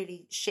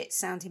really shit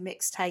sounding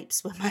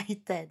mixtapes were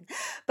made then.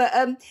 But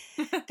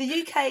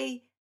the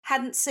UK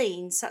hadn't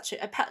seen such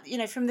a, you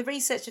know, from the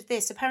research of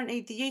this,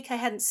 apparently the UK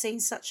hadn't seen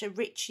such a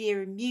rich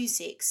year in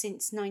music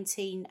since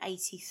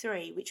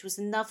 1983, which was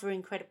another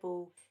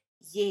incredible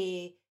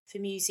year for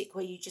music,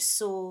 where you just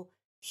saw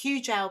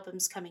huge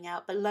albums coming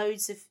out, but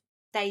loads of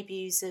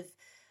debuts of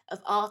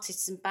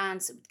artists and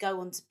bands that would go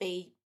on to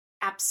be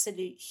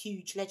absolute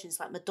huge legends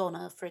like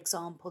Madonna, for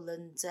example,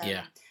 and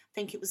I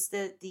think it was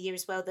the year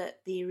as well that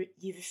the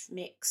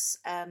Eurythmics,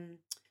 I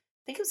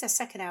think it was their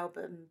second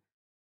album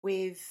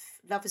with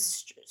Love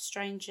Is a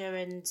Stranger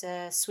and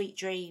Sweet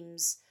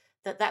Dreams,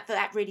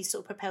 that really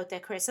sort of propelled their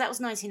career. So that was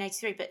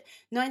 1983, but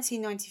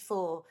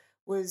 1994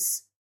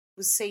 was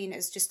seen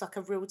as just like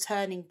a real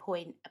turning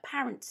point,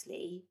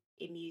 apparently,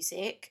 in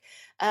music.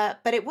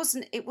 But it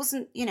wasn't,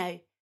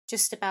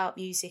 just about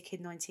music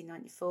in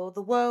 1994.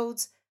 The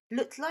world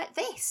looked like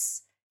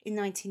this in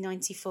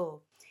 1994.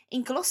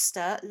 In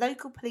Gloucester,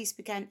 local police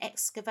began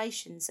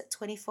excavations at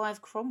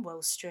 25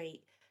 Cromwell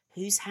Street.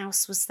 Whose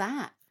house was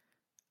that?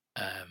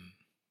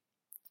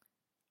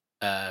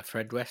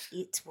 Fred West.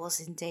 It was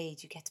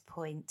indeed. You get a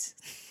point.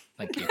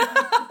 Thank you.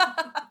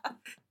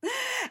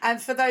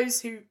 And for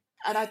those who,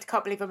 and I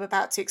can't believe I'm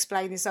about to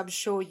explain this, I'm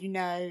sure you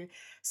know,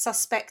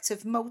 suspect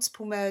of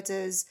multiple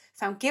murders,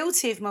 found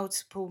guilty of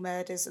multiple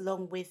murders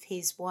along with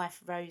his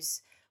wife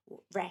Rose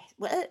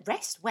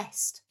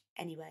West.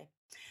 Anyway.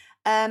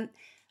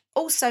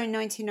 Also in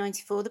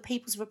 1994, the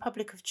People's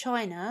Republic of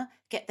China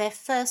get their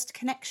first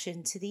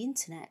connection to the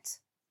internet.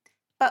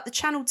 But the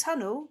Channel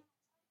Tunnel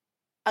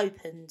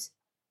opened,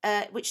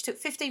 which took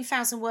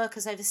 15,000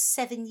 workers over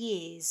 7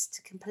 years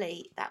to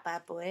complete, that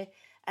bad boy.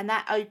 And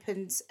that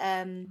opened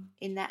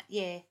in that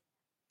year.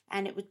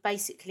 And it would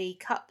basically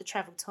cut the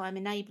travel time,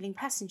 enabling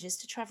passengers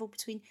to travel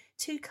between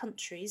two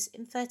countries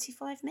in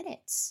 35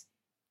 minutes.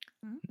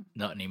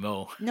 Not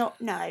anymore. No.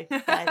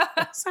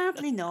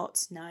 Sadly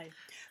not, no.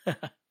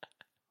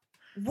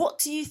 What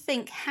do you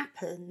think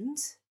happened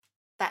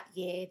that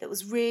year that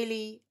was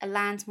really a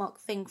landmark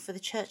thing for the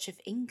Church of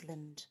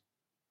England?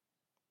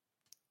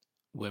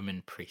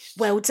 Women priests.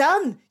 Well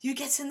done. You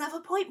get another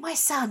point, my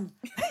son.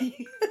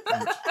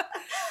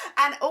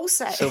 And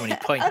also, so many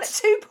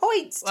points. 2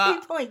 points.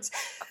 Well, 2 points.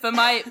 For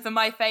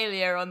my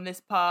failure on this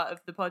part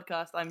of the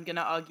podcast, I'm going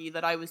to argue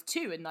that I was 2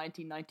 in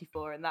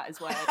 1994, and that is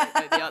why I don't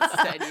know the answers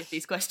to any of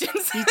these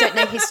questions. You don't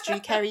know history,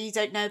 Kerry. You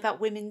don't know about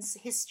women's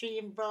history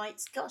and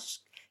rights. Gosh,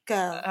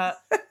 girl,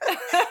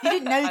 you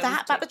didn't know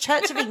that about the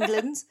Church of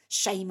England.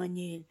 Shame on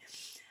you.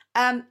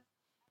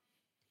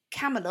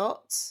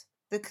 Camelot,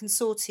 the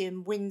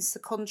consortium, wins the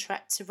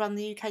contract to run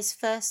the UK's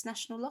first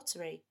national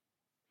lottery.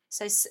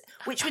 So,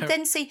 which would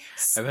then see.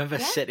 I remember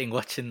sitting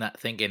watching that,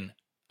 thinking,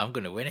 "I'm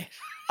going to win it."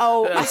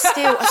 Oh, I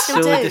still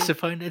so do.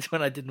 Disappointed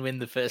when I didn't win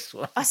the first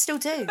one. I still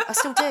do.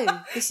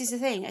 This is the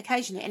thing.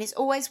 Occasionally, and it's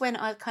always when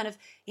I kind of,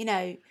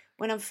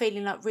 when I'm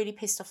feeling like really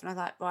pissed off, and I'm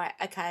like, right,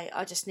 okay,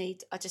 I just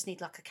need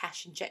like a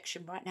cash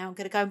injection right now. I'm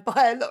going to go and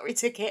buy a lottery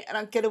ticket, and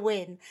I'm going to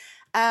win.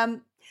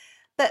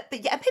 But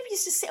yeah, people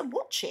used to sit and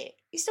watch it.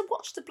 Used to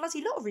watch the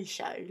bloody lottery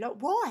show. Like,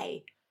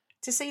 why?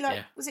 To see,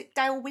 was it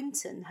Dale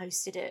Winton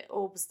hosted it,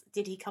 or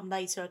did he come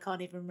later? I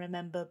can't even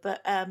remember.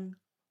 But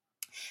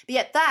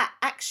yeah, that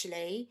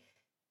actually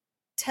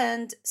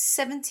turned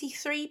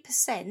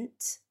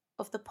 73%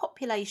 of the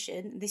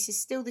population, and this is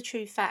still the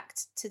true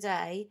fact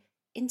today,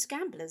 into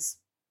gamblers.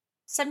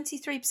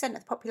 73% of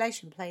the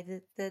population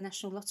play the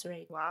National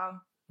Lottery.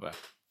 Wow.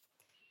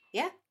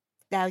 Yeah.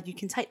 Now you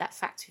can take that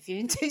fact with you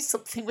and do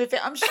something with it,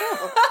 I'm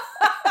sure.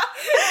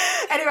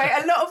 Anyway,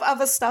 a lot of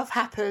other stuff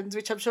happened,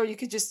 which I'm sure you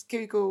could just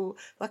Google,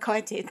 like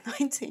I did,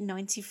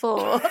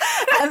 1994,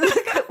 and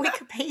look at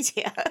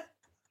Wikipedia.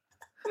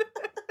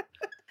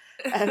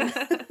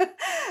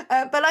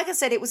 But like I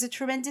said, it was a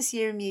tremendous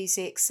year in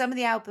music. Some of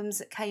the albums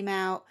that came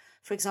out,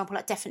 for example,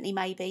 like Definitely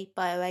Maybe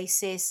by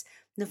Oasis,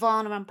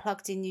 Nirvana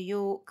Unplugged in New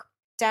York,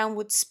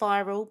 Downward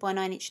Spiral by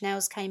Nine Inch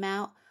Nails came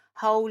out,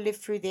 Hole, Live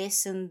Through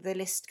This, and the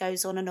list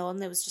goes on and on.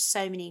 There was just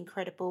so many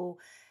incredible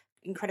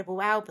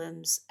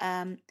albums.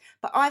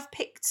 But I've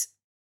picked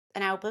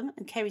an album,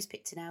 and Kerry's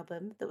picked an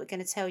album that we're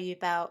going to tell you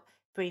about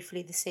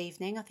briefly this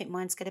evening. I think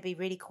mine's going to be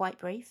really quite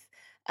brief.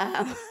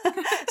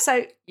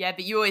 So yeah,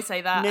 but you always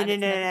say that.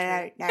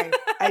 No.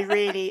 I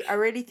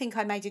really think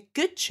I made a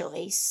good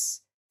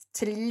choice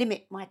to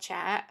limit my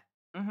chat,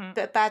 but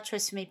a bad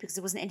choice for me because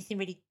there wasn't anything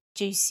really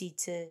juicy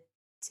to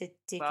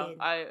dig in.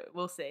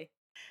 We'll see.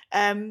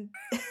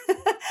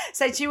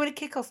 So do you want to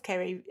kick off,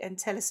 Kerry, and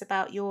tell us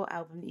about your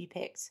album that you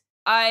picked?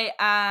 I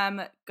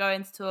am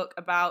going to talk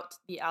about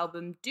the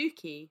album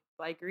Dookie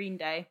by Green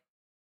Day.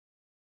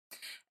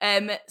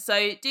 So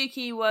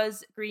Dookie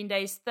was Green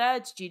Day's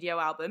third studio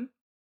album.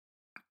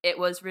 It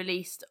was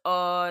released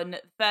on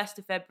 1st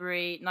of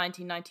February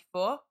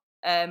 1994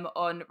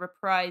 on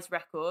Reprise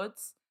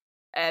Records,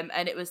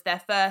 and it was their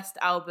first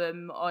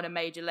album on a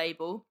major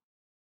label.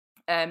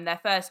 Their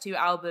first two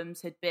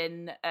albums had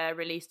been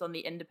released on the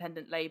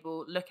independent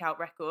label Lookout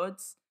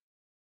Records,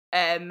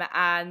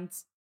 and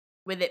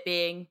with it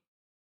being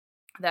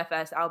their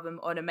first album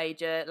on a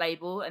major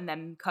label and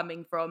them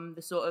coming from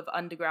the sort of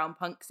underground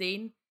punk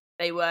scene,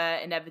 they were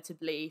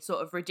inevitably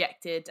sort of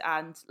rejected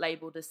and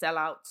labelled as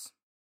sellouts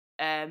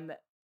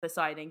for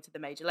signing to the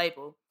major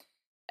label.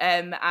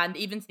 And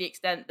even to the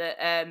extent that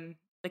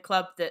the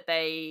club that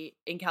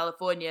in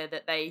California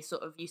that they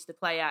sort of used to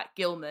play at,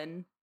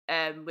 Gilman,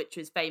 which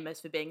was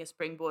famous for being a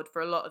springboard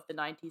for a lot of the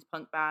 90s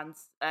punk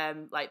bands,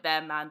 like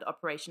them and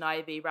Operation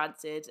Ivy,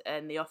 Rancid,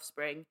 and The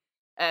Offspring,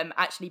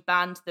 actually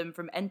banned them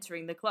from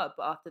entering the club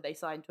after they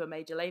signed to a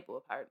major label,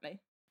 apparently.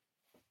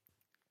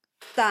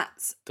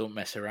 Don't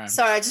mess around.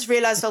 Sorry, I just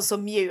realised I was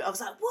on mute. I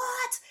was like,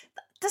 what?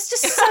 That's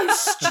just so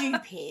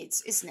stupid,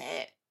 isn't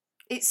it?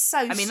 It's so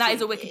I mean, stupid. that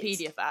is a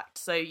Wikipedia fact,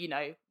 so,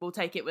 we'll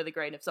take it with a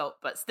grain of salt.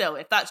 But still,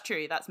 if that's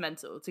true, that's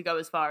mental, to go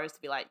as far as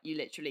to be like, you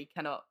literally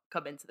cannot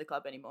come into the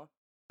club anymore.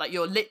 Like,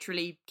 you're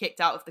literally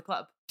kicked out of the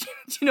club. Do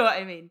you know what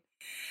I mean?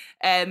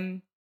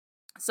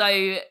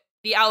 So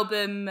the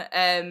album,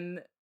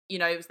 it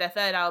was their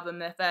third album,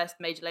 their first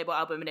major label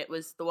album, and it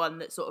was the one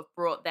that sort of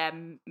brought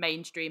them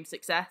mainstream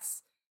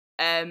success.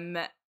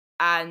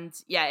 And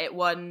yeah, it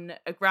won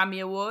a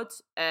Grammy Award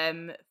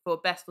for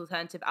Best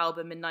Alternative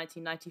Album in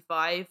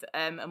 1995,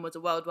 and was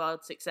a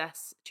worldwide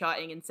success,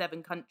 charting in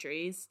 7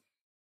 countries.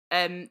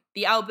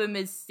 The album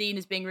is seen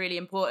as being really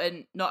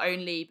important, not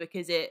only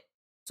because it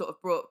sort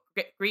of brought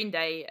Green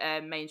Day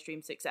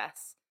mainstream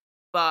success,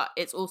 but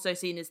it's also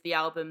seen as the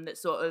album that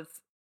sort of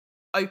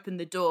opened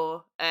the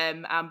door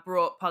and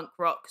brought punk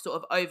rock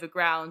sort of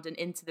overground and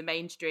into the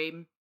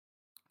mainstream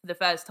for the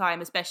first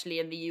time, especially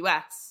in the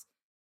US.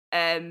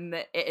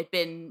 It had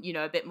been,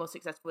 a bit more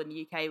successful in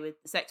the UK with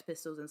the Sex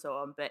Pistols and so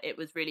on, but it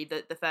was really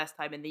the first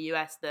time in the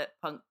US that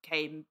punk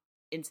came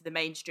into the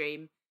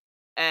mainstream,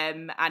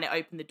 and it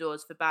opened the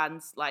doors for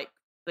bands like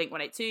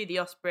Blink-182, The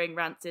Offspring,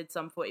 Rancid,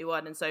 Sum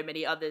 41, and so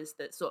many others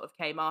that sort of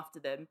came after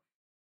them.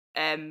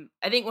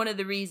 I think one of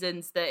the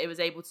reasons that it was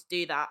able to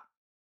do that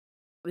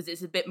was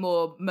it's a bit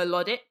more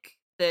melodic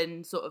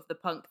than sort of the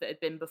punk that had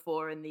been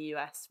before in the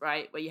US,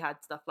 right? Where you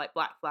had stuff like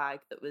Black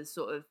Flag that was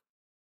sort of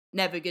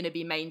never going to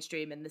be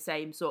mainstream in the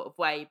same sort of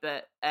way,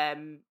 but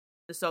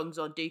the songs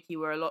on Dookie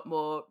were a lot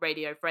more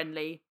radio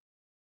friendly,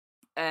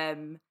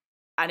 and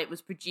it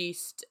was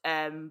produced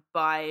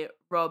by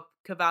Rob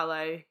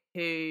Cavallo,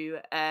 who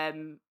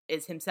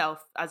is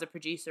himself, as a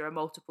producer, a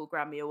multiple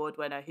Grammy Award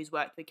winner who's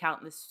worked with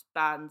countless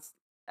bands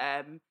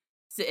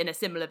in a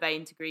similar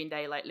vein to Green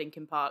Day, like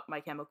Linkin Park, My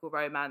Chemical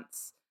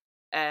Romance,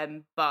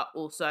 but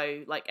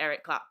also like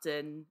Eric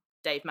Clapton,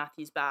 Dave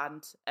Matthews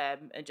Band,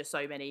 and just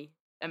so many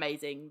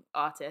amazing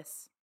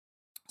artists.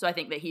 So I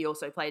think that he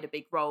also played a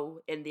big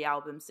role in the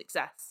album's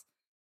success.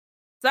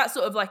 So that's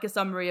sort of like a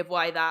summary of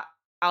why that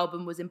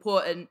album was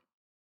important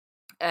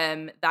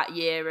that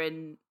year,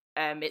 and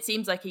it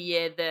seems like a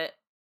year that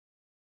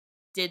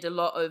had a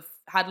lot of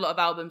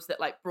albums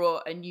that like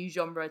brought a new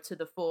genre to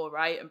the fore,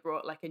 right, and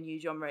brought like a new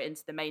genre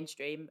into the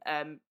mainstream,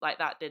 like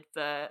that did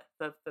for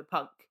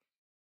punk.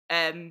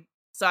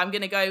 So I'm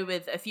going to go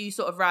with a few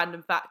sort of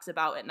random facts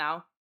about it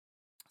now,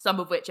 some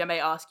of which I may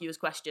ask you as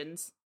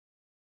questions.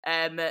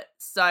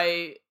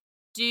 So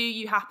do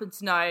you happen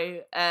to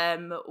know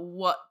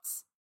what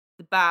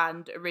the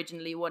band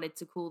originally wanted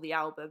to call the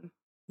album?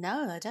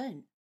 No, I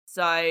don't.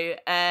 So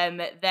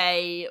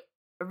they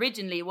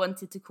originally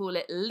wanted to call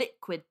it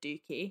Liquid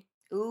Dookie.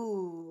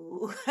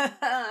 Ooh.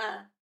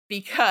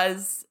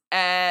 Because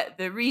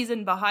the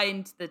reason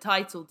behind the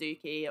title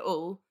Dookie at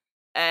all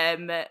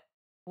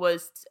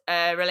was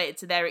related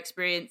to their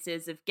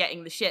experiences of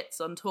getting the shits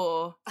on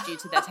tour due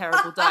to their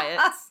terrible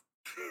diets.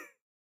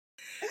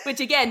 Which,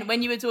 again,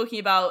 when you were talking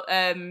about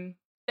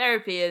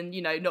therapy and,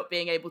 not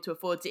being able to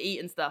afford to eat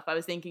and stuff, I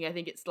was thinking, I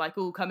think it's like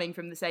all coming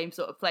from the same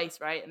sort of place,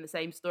 right? And the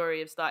same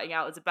story of starting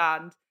out as a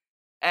band.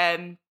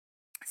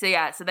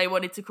 So they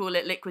wanted to call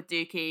it Liquid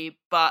Dookie,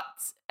 but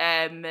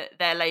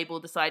their label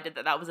decided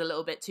that was a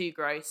little bit too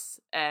gross.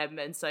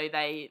 And so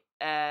they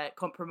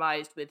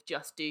compromised with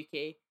just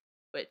Dookie,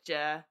 which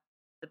the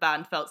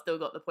band felt still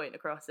got the point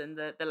across and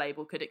the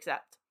label could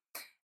accept.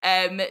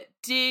 Everyone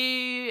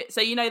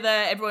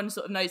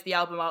sort of knows the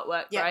album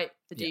artwork, right?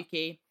 The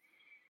Dookie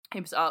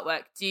Imps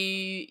artwork. Do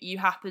you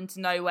happen to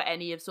know what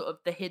any of sort of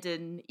the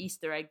hidden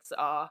Easter eggs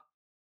are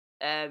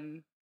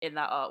in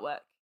that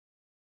artwork?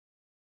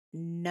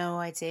 No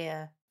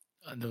idea.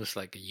 There was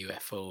like a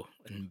UFO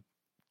and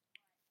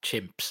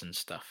chimps and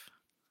stuff.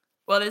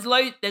 Well, there's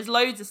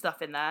loads of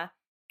stuff in there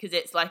because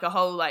it's like a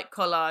whole like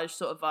collage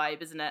sort of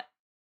vibe, isn't it?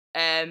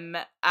 And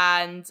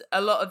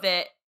a lot of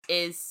it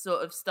is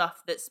sort of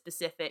stuff that's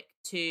specific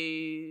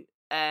to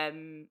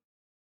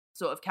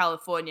sort of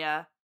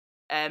California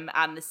and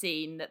the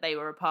scene that they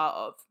were a part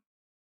of.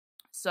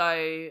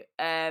 So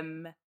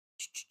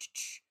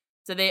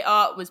the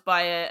art was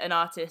by an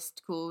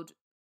artist called,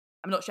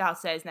 I'm not sure how to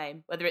say his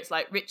name, whether it's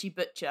like Richie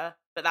Butcher,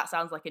 but that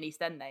sounds like an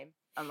East End name.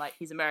 And like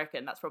he's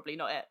American, that's probably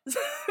not it.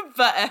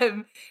 But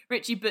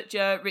Richie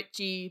Butcher,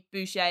 Richie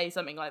Boucher,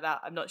 something like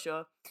that, I'm not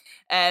sure.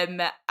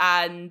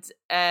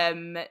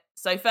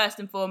 So first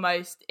and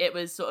foremost, it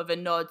was sort of a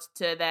nod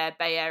to their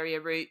Bay Area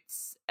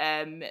roots.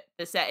 The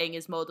setting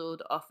is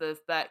modelled off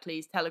of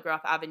Berkeley's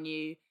Telegraph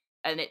Avenue,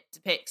 and it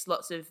depicts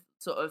lots of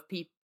sort of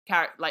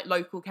like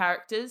local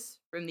characters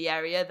from the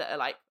area that are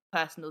like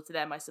personal to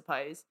them, I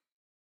suppose.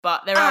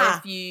 But there are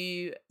a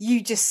few...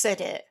 You just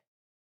said it.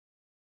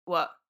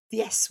 What?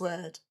 The S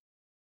word.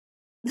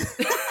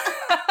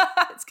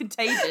 It's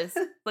contagious.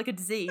 Like a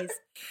disease.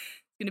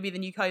 going to be the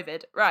new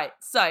COVID. Right.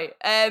 So,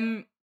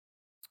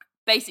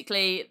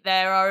 basically,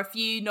 there are a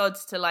few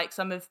nods to like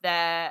some of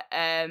their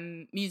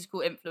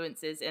musical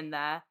influences in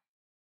there.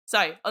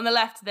 So, on the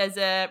left, there's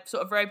a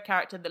sort of robed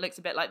character that looks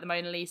a bit like the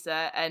Mona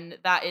Lisa, and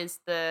that is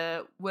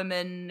the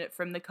woman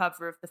from the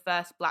cover of the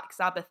first Black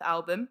Sabbath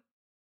album,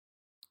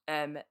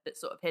 that's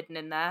sort of hidden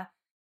in there.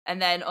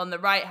 And then on the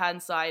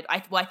right-hand side, I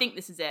think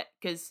this is it,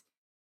 because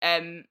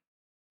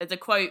there's a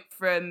quote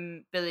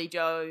from Billie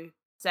Joe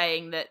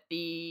saying that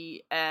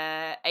the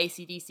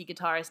AC/DC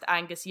guitarist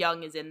Angus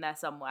Young is in there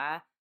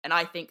somewhere. And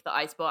I think that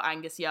I spot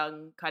Angus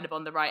Young kind of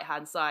on the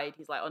right-hand side.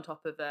 He's like on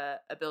top of a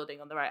building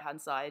on the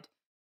right-hand side.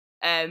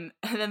 And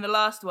then the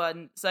last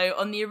one. So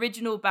on the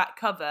original back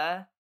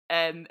cover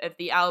of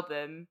the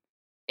album,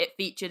 it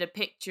featured a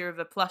picture of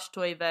a plush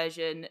toy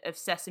version of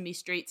Sesame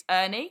Street's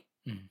Ernie.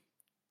 Mm.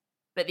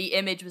 But the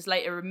image was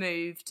later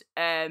removed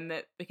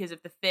because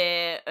of the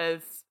fear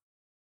of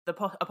a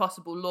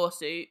possible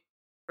lawsuit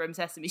from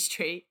Sesame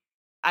Street.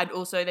 And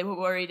also they were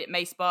worried it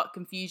may spark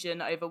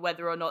confusion over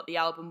whether or not the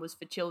album was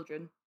for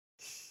children.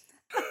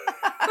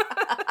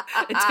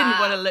 It didn't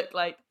want to look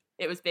like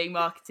it was being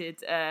marketed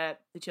to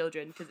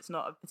children, because it's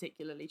not a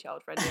particularly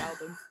child-friendly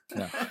album.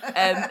 No.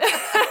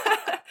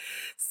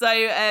 So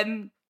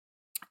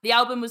the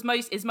album is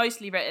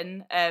mostly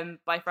written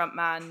by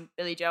frontman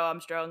Billie Joe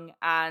Armstrong,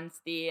 and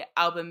the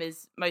album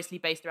is mostly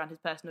based around his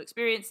personal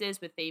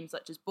experiences with themes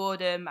such as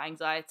boredom,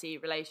 anxiety,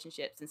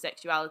 relationships, and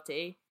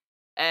sexuality.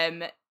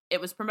 It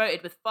was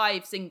promoted with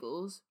 5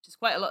 singles, which is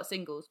quite a lot of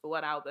singles for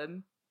one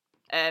album.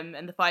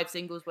 And the 5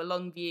 singles were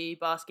Longview,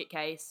 Basket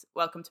Case,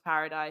 Welcome to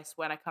Paradise,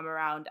 When I Come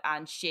Around,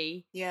 and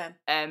She. Yeah.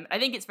 I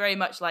think it's very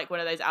much like one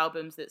of those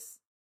albums that's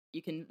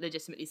you can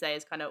legitimately say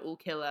is kind of all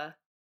killer,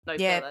 no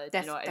filler. Do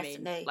you know what I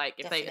mean? Like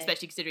if they,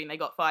 especially considering they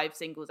got 5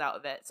 singles out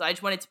of it. So I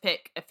just wanted to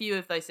pick a few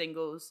of those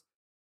singles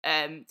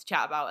to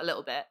chat about a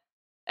little bit.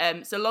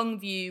 So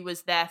Longview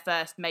was their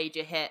first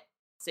major hit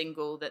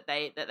single that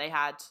they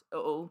had at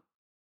all.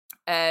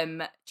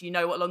 Do you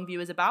know what Longview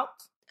is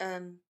about?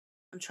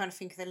 I'm trying to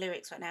think of the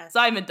lyrics right now.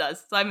 Simon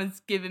does.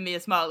 Simon's giving me a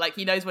smile, like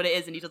he knows what it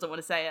is and he doesn't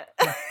want to say it.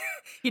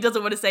 He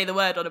doesn't want to say the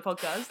word on a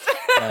podcast.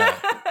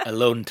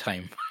 Alone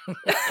time.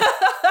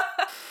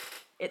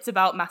 It's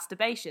about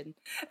masturbation.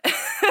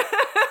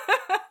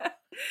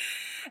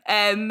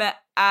 And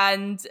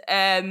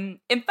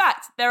in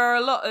fact, there are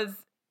a lot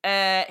of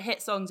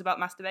hit songs about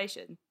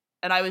masturbation.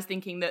 And I was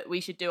thinking that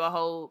we should do a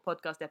whole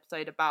podcast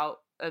episode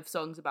of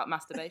songs about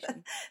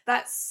masturbation.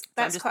 That's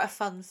quite a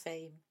fun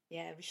theme.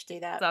 Yeah, we should do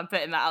that. So I'm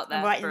putting that out there.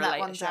 I'm writing for a that later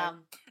one show.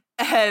 down.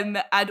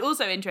 And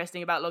also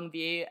interesting about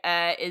Longview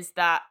is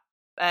that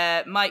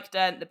Mike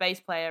Dirnt, the bass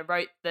player,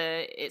 wrote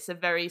it's a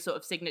very sort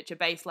of signature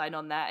bass line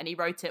on there, and he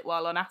wrote it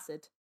while on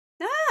acid.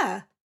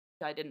 Ah.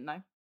 Which I didn't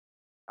know.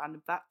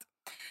 Random fact.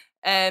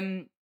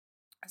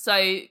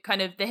 So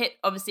kind of the hit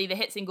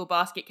single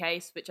Basket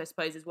Case, which I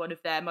suppose is one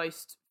of their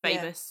most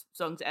famous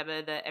songs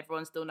ever that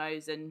everyone still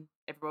knows and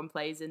everyone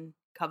plays in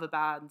cover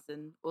bands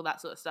and all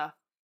that sort of stuff,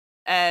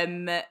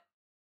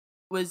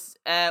 was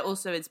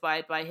also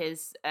inspired by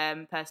his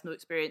personal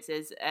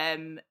experiences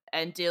and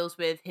deals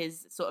with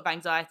his sort of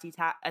anxiety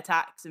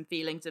attacks and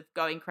feelings of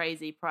going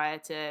crazy prior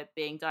to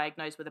being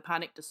diagnosed with a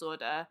panic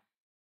disorder.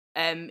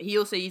 He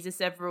also uses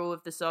several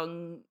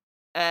songs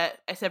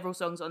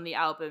on the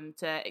album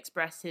to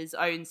express his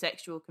own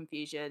sexual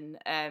confusion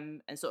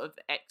and sort of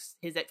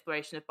his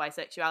exploration of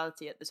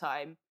bisexuality at the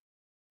time.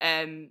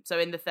 So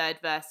in the third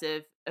verse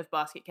of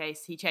Basket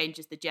Case, he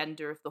changes the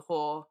gender of the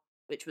whore,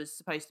 which was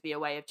supposed to be a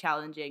way of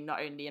challenging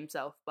not only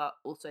himself but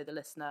also the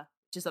listener,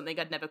 which is something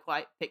I'd never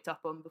quite picked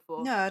up on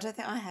before. No, I don't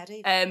think I had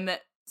either.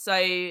 So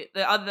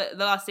the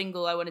last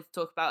single I wanted to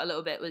talk about a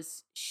little bit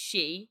was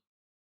She,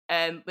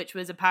 which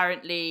was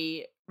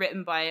apparently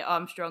written by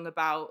Armstrong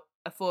about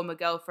a former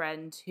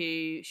girlfriend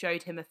who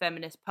showed him a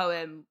feminist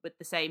poem with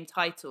the same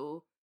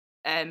title,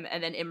 and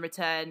then in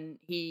return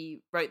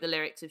he wrote the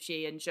lyrics of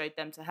She and showed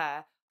them to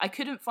her. I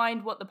couldn't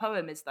find what the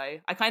poem is though.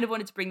 I kind of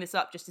wanted to bring this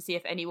up just to see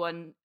if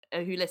anyone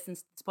who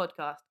listens to this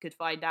podcast could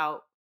find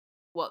out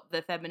what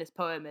the feminist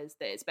poem is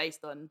that it's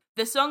based on.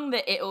 The song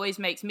that it always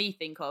makes me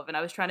think of, and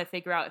I was trying to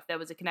figure out if there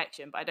was a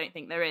connection, but I don't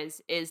think there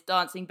is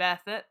Dancing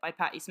Barefoot by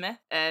Patti Smith,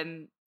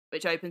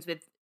 which opens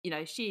with,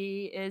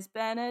 she is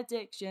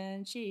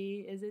benediction,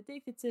 she is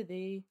addicted to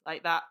thee,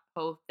 like that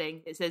whole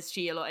thing. It says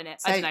she a lot in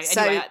it. I don't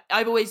know. Anyway,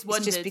 I've always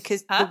wondered. Just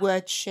because the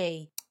word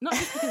she. Not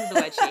just because of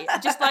the word she.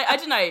 Just like, I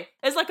don't know.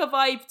 There's like a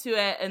vibe to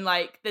it, and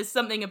like there's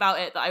something about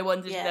it that I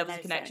wondered if there was a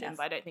connection,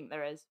 but I don't think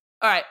there is.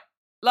 All right,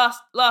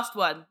 last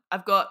one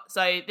I've got.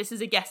 So this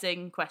is a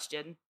guessing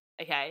question.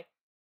 Okay,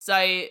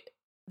 so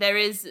there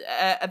is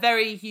a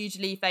very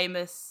hugely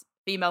famous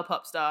female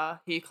pop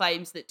star who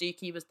claims that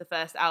Dookie was the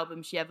first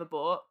album she ever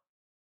bought.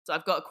 So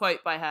I've got a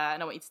quote by her,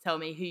 and I want you to tell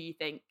me who you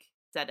think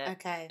said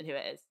it and who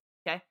it is.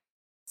 Okay.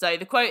 So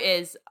the quote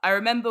is, "I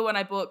remember when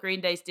I bought Green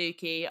Day's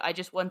Dookie, I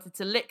just wanted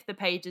to lick the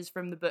pages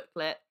from the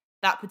booklet.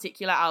 That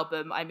particular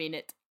album, I mean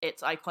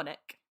it's iconic."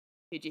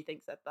 Who do you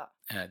think said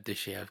that? Does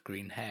she have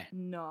green hair?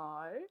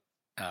 No.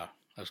 Oh,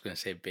 I was going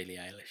to say Billie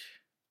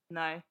Eilish.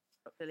 No.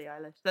 Not Billie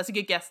Eilish. That's a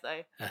good guess,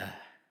 though.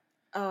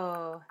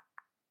 Oh,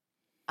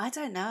 I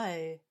don't know.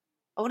 I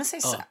want to say...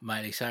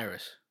 Miley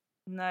Cyrus.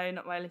 No,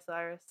 not Miley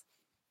Cyrus.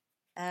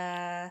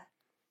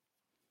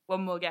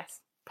 One more guess.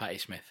 Patti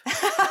Smith.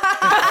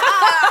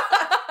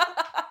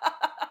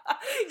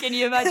 Can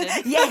you imagine?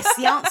 Yes,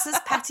 the answer's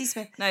Patti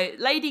Smith. No,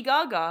 Lady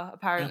Gaga,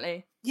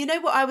 apparently. You know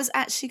what? I was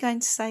actually going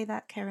to say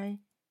that, Kerry.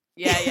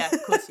 Yeah,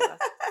 of course you were.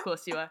 Of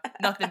course you were.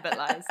 Nothing but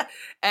lies.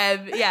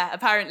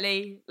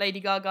 Apparently Lady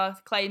Gaga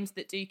claims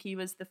that Dookie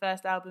was the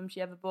first album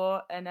she ever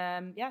bought,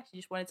 and she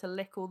just wanted to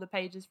lick all the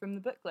pages from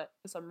the booklet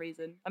for some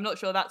reason. I'm not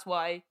sure that's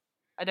why.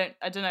 I don't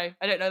know.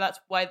 I don't know that's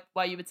why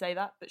you would say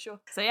that, but sure.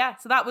 So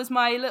that was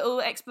my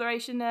little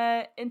exploration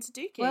into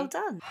Dookie. Well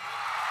done.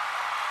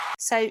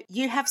 So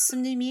you have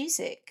some new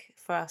music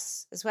for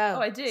us as well.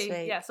 Oh, I do.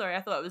 Yeah, sorry,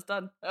 I thought I was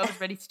done. I was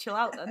ready to chill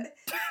out then.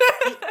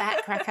 Eat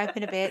that, crack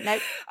open a bit.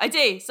 Nope. I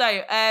do. So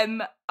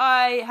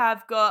I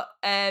have got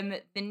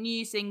the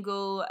new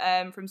single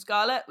from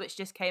Scarlet, which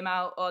just came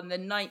out on the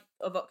 9th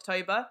of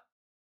October.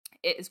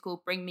 It is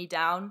called Bring Me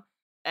Down.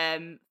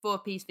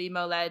 4-piece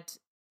female-led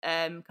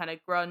kind of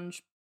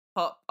grunge,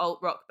 pop,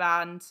 alt-rock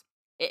band.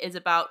 It is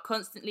about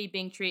constantly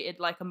being treated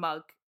like a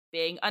mug,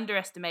 being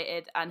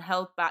underestimated and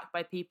held back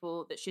by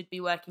people that should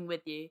be working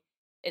with you.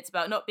 It's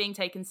about not being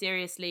taken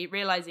seriously,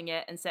 realising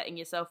it and setting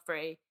yourself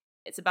free.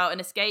 It's about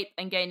an escape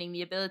and gaining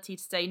the ability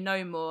to say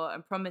no more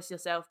and promise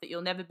yourself that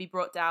you'll never be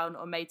brought down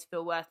or made to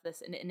feel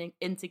worthless and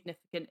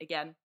insignificant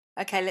again.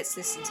 Okay, let's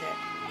listen to it.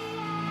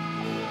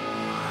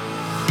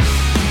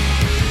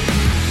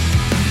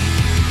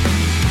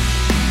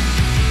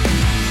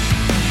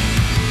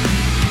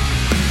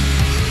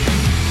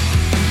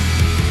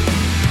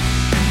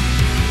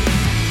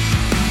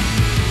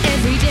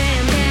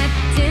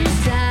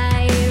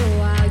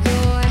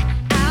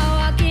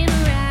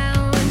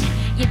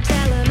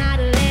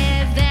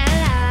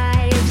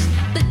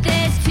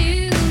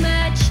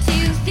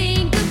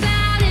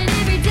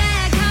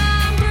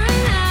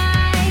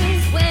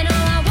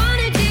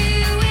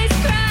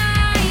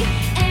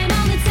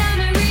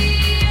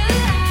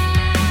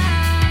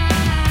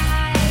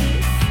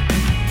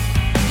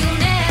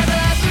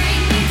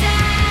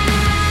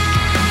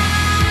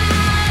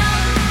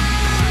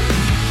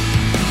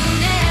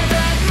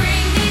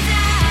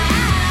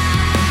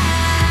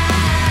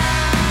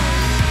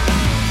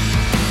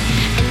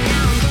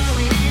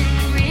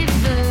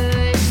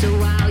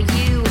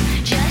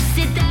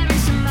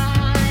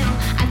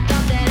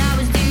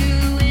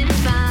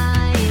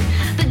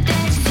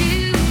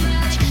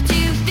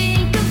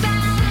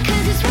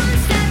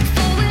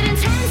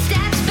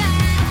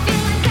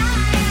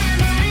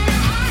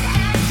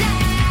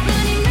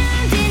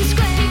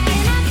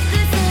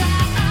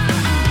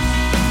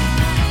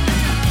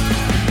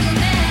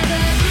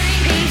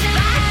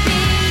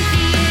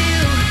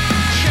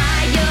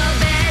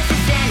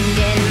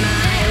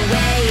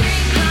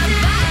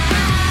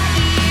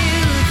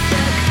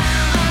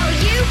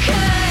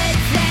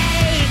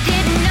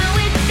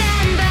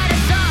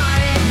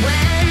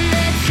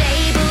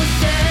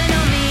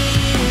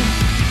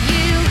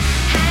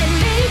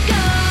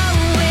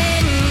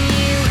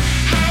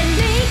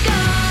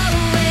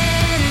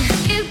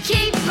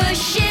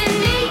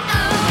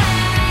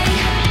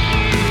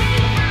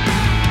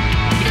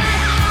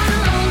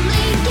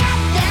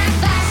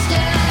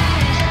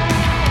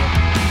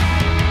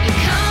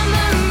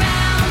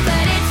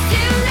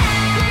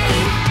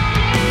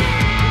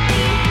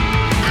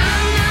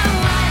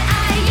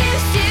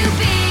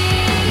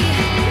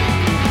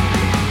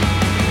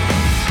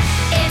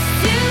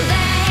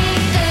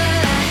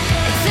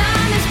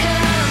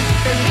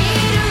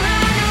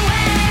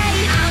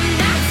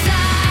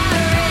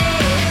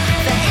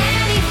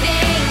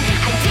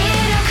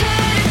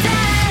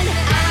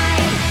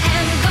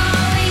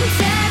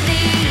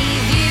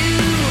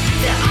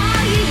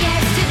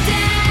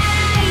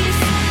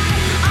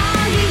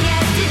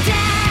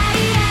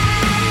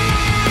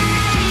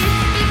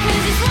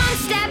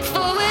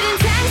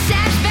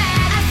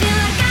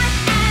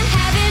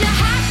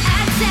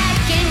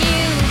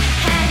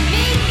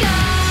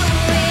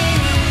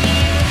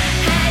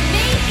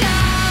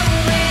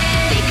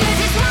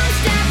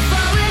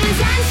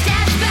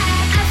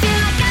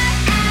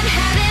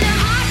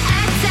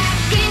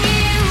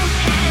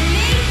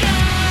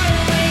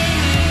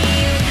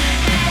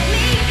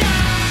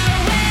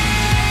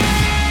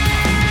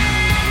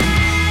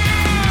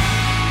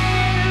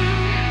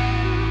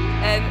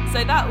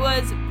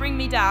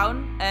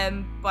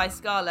 By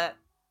Scarlet.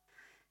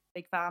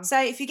 Big fan. So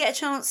if you get a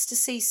chance to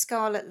see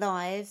Scarlet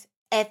live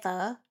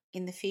ever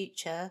in the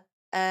future,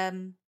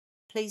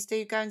 please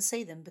do go and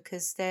see them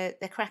because they're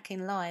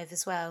cracking live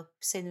as well. I've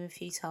seen them a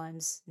few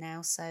times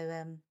now,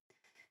 so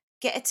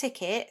get a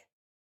ticket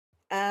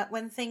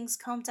when things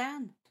calm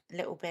down a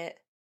little bit.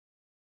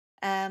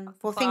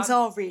 Things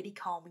are really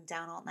calming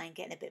down, aren't they, and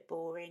getting a bit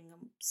boring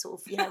and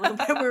sort of, when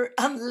we're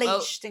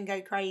unleashed and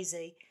go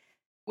crazy.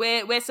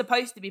 We're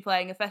supposed to be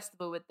playing a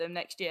festival with them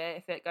next year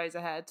if it goes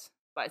ahead.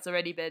 but it's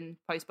already been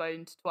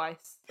postponed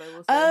twice. So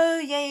we'll see. Oh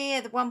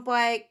yeah, the one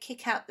by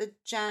Kick Out the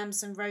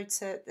Jams and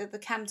Rota, the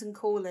Camden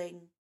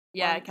Calling.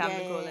 Yeah,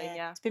 Camden Calling.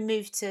 Yeah, it's been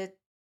moved to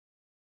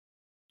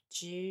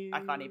June.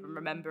 I can't even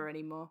remember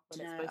anymore.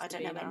 I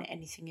don't know when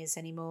anything is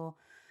anymore.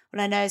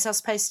 What I know is I was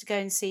supposed to go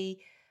and see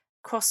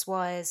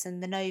Crosswires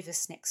and the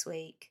Novus next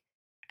week,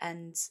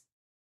 and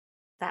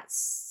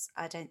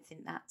I don't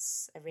think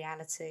that's a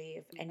reality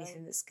of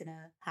anything that's going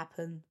to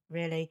happen,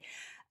 really.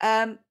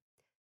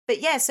 But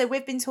yeah, so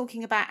we've been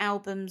talking about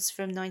albums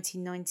from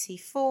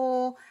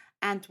 1994,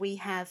 and we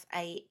have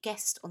a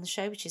guest on the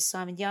show, which is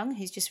Simon Young,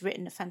 who's just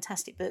written a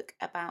fantastic book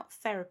about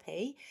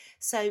therapy.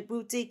 So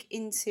we'll dig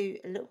into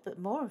a little bit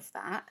more of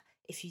that,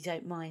 if you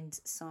don't mind,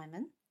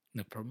 Simon.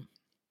 No problem.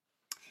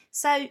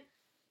 So,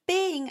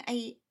 being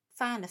a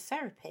fan of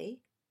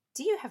therapy,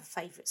 do you have a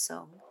favourite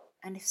song?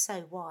 And if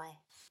so, why?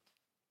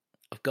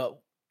 I've got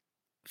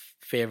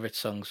favourite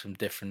songs from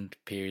different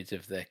periods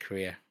of their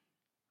career.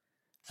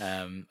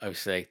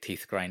 Obviously, like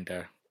Teeth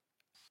Grinder.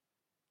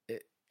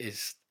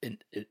 It's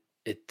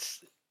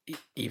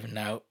even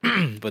now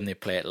when they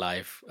play it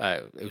live.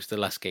 It was the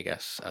last gig I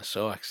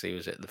saw. Actually, it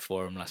was at the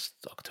Forum last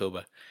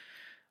October.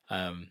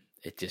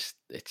 It's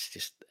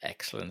just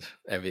excellent.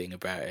 Everything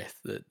about it,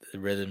 the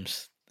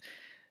rhythms,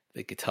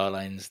 the guitar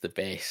lines, the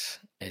bass,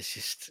 is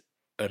just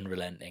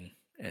unrelenting.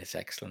 It's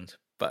excellent.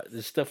 But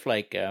there's stuff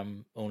like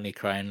Only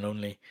Crying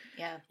Lonely,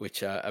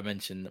 which I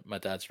mentioned that my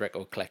dad's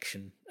record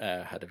collection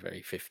had a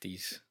very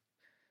 50s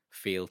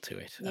feel to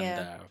it.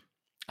 And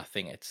I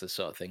think it's the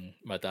sort of thing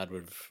my dad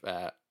would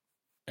have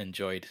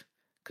enjoyed,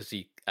 because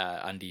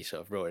Andy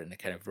sort of wrote it in a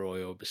kind of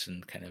Roy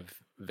Orbison kind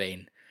of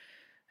vein.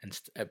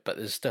 But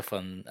there's stuff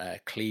on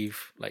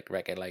Cleve, like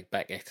record like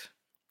Beckett.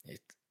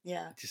 It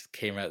just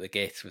came out the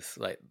gates with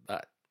like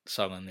that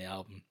song on the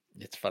album.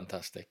 It's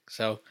fantastic.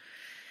 So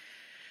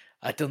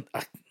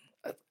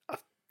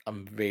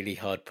I'm really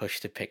hard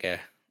pushed to pick a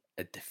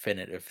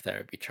definitive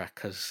therapy track,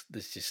 because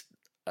there's just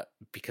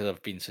because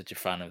I've been such a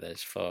fan of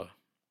theirs for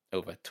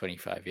over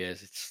 25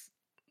 years.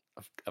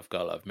 I've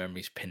got a lot of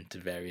memories pinned to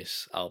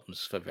various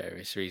albums for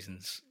various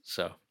reasons.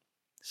 So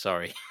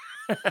sorry.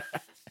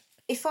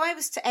 If I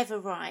was to ever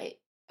write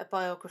a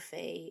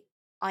biography,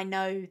 I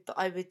know that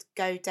I would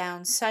go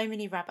down so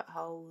many rabbit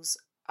holes.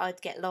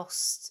 I'd get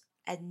lost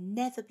and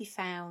never be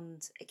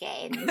found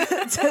again.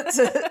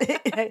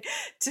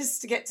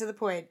 Just to get to the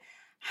point.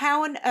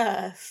 How on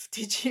earth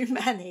did you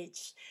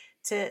manage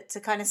to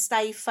kind of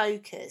stay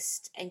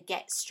focused and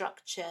get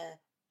structure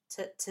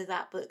to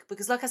that book?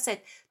 Because like I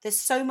said, there's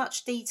so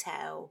much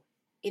detail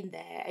in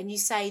there. And you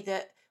say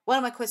that one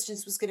of my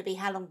questions was going to be,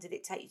 how long did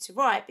it take you to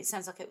write? But it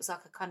sounds like it was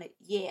like a kind of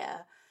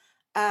year.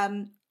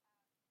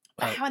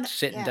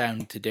 Sitting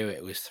down to do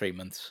it was 3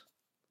 months.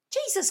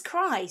 Jesus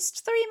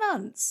Christ, 3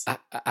 months. I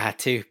had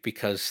to,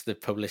 because the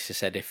publisher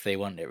said if they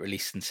want it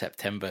released in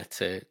September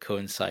to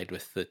coincide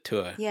with the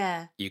tour,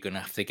 you're going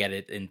to have to get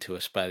it into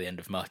us by the end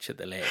of March at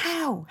the latest.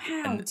 How do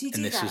you do that?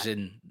 And this was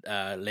in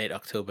late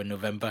October,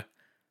 November.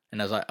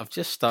 And I was like, I've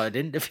just started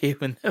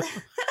interviewing them.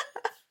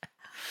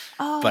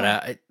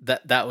 But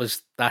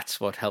that's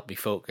what helped me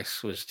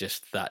focus, was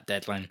just that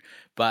deadline.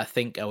 But I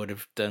think I would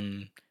have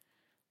done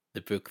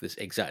the book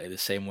exactly the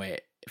same way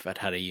if I'd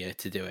had a year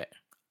to do it.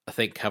 I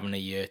think having a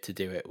year to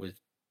do it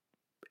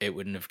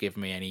wouldn't have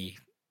given me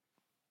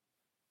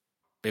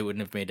it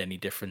wouldn't have made any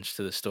difference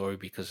to the story,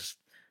 because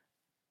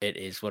it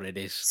is what it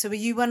is. So were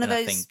you one of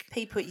those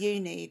people at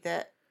uni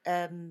that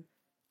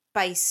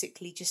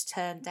basically just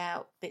turned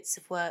out bits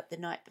of work the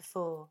night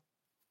before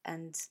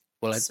and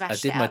I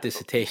did my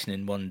dissertation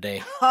in one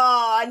day.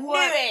 Oh, I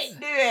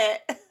knew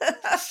it.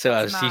 So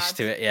I was used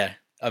to it, yeah.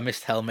 I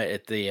missed Helmet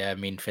at the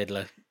Mean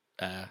Fiddler,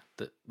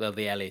 the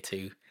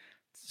LA2,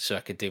 so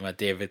I could do my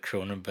David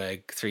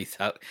Cronenberg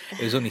 3,000.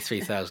 It was only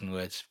 3,000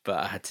 words,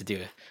 but I had to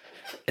do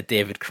a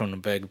David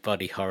Cronenberg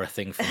body horror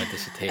thing for my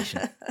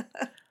dissertation.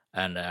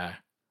 And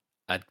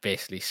I'd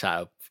basically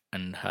sat up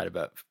and had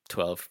about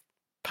 12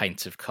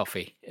 pints of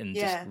coffee and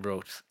just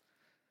wrote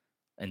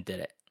and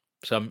did it.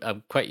 So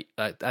I'm quite.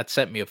 That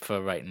set me up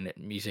for writing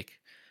music.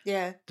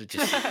 Yeah.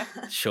 Just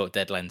short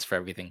deadlines for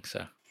everything.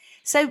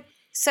 So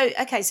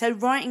okay. So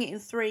writing it in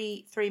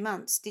three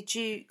months. Did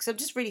you? Because I'm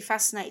just really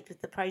fascinated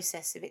with the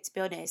process of it. To be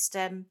honest,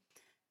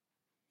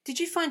 did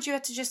you find you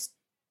had to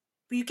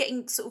were you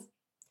getting sort of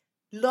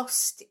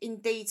lost in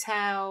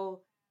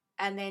detail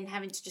and then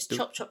having to just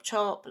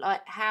chop?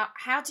 Like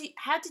how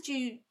did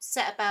you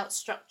set about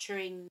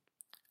structuring?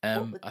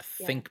 I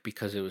think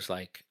because it was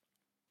like.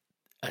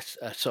 I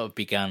sort of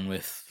began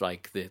with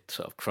like the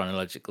sort of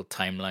chronological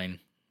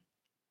timeline,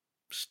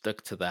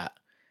 stuck to that,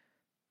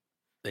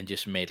 then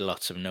just made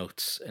lots of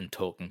notes and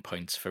talking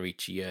points for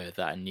each year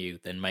that I knew.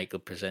 Then Michael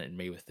presented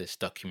me with this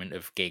document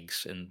of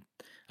gigs, and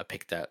I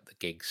picked out the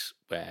gigs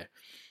where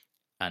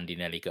Andy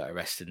nearly got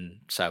arrested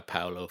in Sao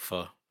Paulo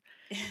for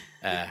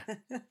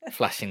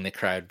flashing the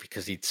crowd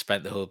because he'd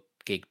spent the whole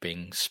gig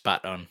being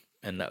spat on,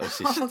 and that was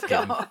just stuff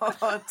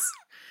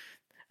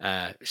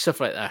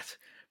like that.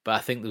 But I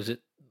think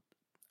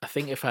I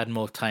think if I had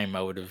more time,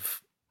 I would have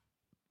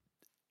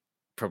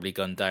probably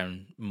gone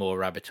down more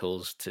rabbit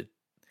holes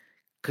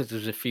because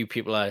there's a few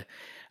people I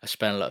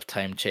spent a lot of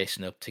time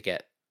chasing up to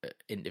get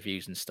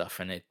interviews and stuff,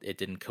 and it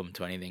didn't come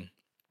to anything.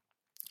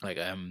 Like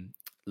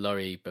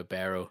Laurie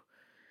Barbero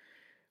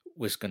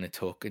was going to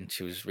talk, and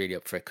she was really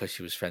up for it because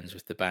she was friends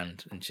with the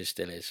band, and she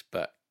still is.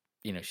 But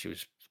she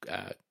was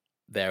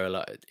there a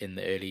lot in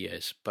the early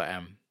years, but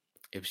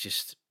it was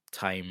just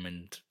time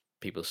and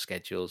people's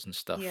schedules and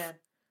stuff. Yeah.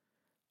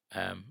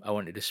 I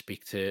wanted to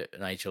speak to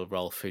Nigel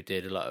Rolfe, who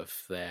did a lot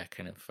of their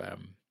kind of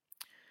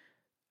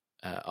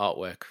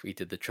artwork. He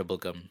did the Trouble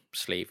Gum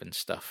sleeve and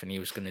stuff, and he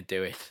was going to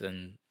do it,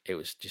 and it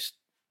was just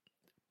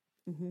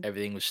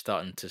everything was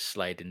starting to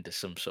slide into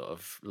some sort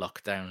of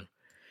lockdown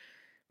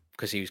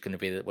because he was going to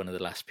be one of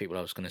the last people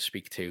I was going to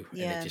speak to, and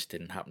it just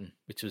didn't happen,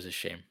 which was a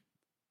shame.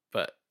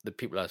 But the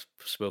people I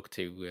spoke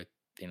to were,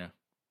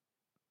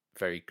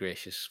 very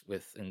gracious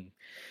with and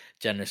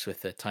generous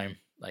with their time,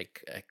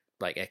 like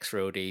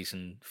ex-roadies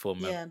and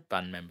former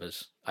band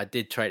members. I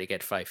did try to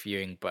get Fife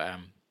Ewing, but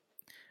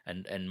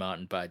and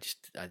Martin, but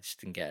I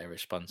just didn't get a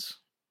response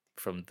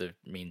from the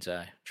means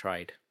I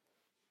tried.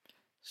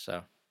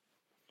 So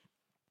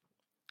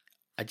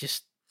I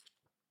just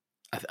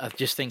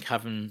think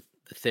having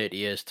the 30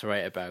 years to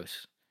write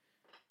about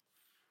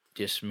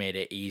just made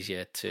it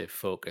easier to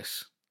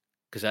focus,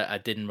 because I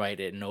didn't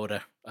write it in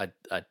order. I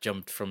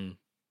jumped from,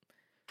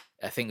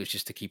 I think it was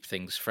just to keep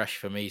things fresh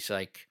for me. It's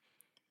like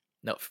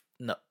not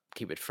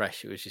keep it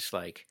fresh. It was just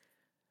like,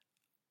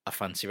 I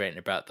fancy writing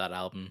about that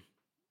album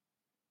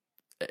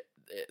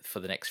for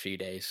the next few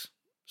days,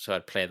 so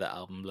I'd play that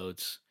album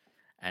loads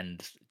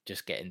and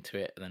just get into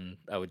it, and then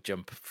I would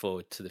jump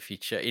forward to the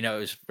future. It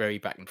was very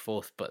back and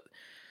forth, but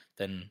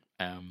then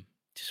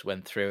just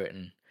went through it,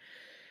 and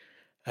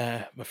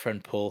my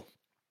friend Paul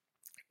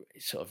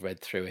sort of read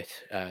through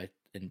it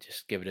and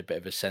just give it a bit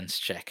of a sense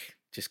check,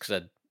 just because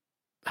I'd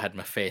had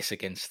my face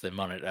against the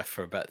monitor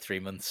for about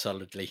 3 months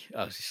solidly.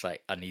 I was just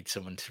like, I need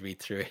someone to read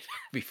through it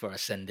before I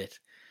send it.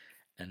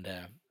 And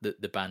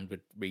the band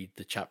would read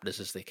the chapters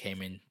as they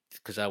came in,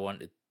 because I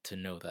wanted to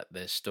know that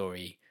their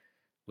story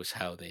was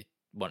how they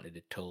wanted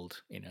it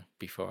told,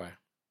 before I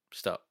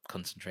start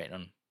concentrating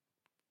on,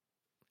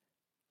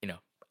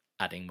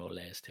 adding more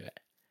layers to it.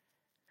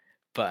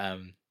 But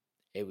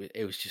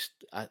it was just,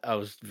 I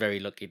was very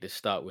lucky to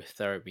start with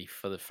Therapy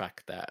for the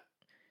fact that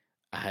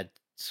I had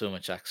so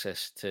much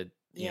access to,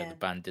 the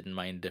band didn't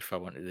mind if I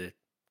wanted to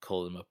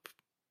call them up,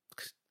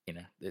 because,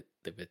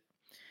 they were,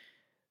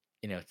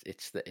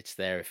 it's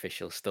their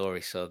official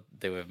story, so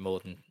they were more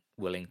than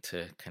willing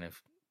to kind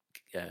of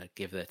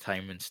give their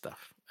time and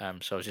stuff.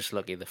 So I was just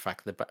lucky the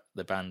fact that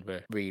the band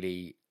were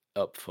really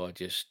up for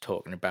just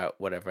talking about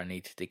whatever I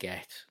needed to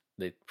get.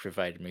 They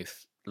provided me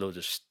with loads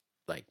of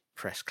like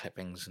press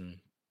clippings and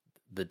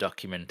the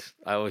document.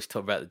 I always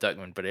talk about the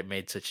document, but it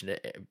made such an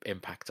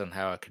impact on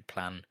how I could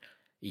plan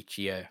each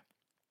year,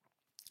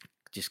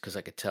 just because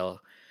I could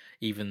tell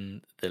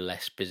even the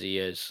less busy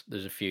years,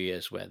 there's a few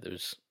years where there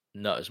was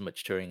not as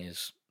much touring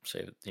as,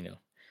 say,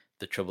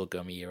 the Trouble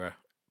Gum era,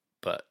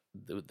 but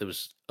there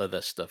was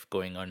other stuff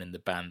going on in the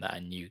band that I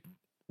knew,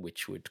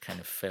 which would kind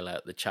of fill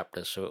out the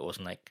chapters, so it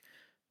wasn't like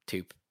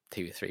two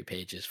or 3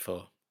 pages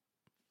for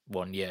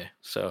 1 year.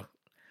 So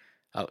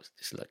I was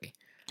just lucky.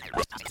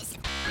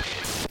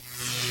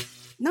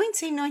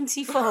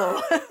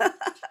 1994.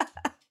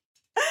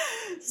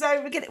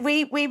 So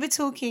we were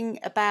talking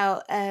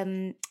about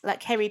like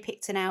Kerry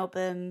picked an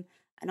album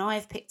and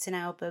I've picked an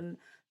album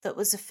that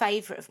was a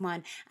favourite of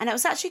mine, and it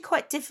was actually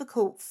quite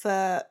difficult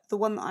for the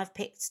one that I've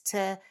picked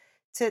to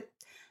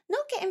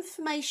not get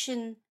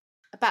information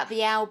about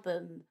the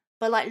album,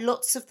 but like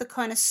lots of the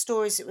kind of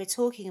stories that we're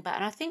talking about.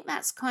 And I think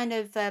that's kind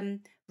of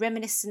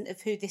reminiscent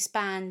of who this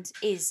band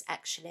is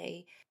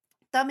actually.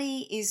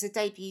 Dummy is a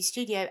debut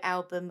studio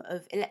album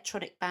of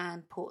electronic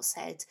band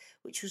Portishead,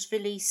 which was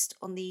released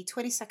on the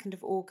 22nd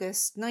of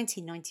August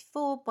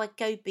 1994 by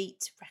Go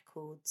Beat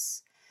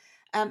Records.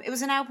 It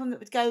was an album that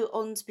would go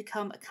on to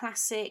become a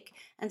classic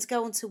and to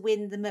go on to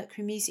win the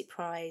Mercury Music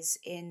Prize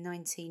in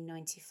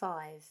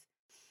 1995.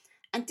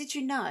 And did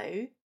you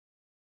know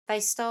they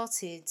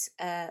started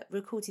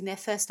recording their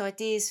first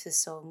ideas for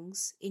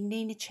songs in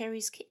Nina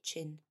Cherry's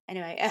kitchen?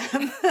 Anyway,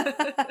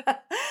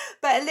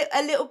 but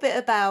a little bit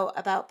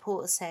about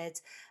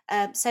Portishead.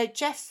 So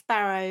Jeff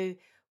Barrow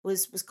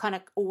was kind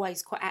of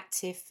always quite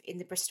active in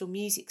the Bristol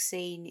music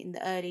scene in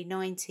the early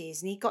 90s,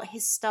 and he got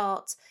his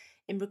start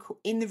in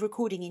the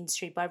recording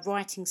industry by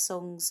writing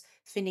songs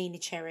for Nina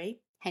Cherry,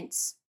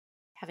 hence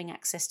having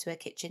access to her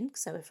kitchen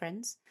because they were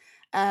friends,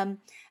 and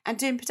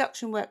doing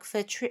production work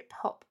for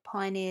trip-hop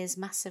pioneers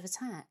Massive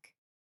Attack.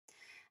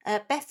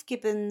 Beth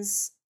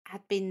Gibbons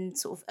had been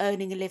sort of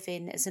earning a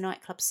living as a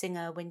nightclub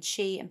singer when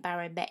she and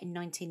Barrow met in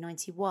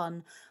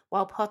 1991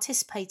 while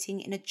participating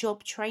in a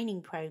job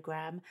training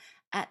programme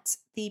at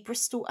the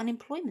Bristol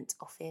Unemployment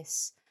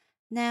Office.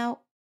 Now,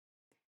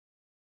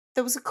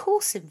 there was a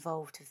course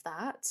involved with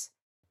that.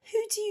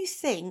 Who do you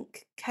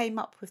think came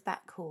up with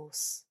that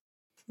course?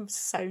 I'm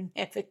so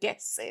never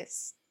guess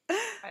this.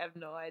 I have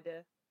no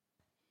idea.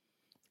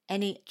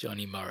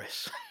 Johnny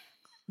Morris.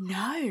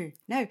 No.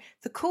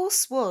 The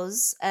course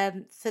was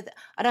and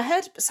I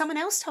heard someone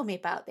else told me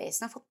about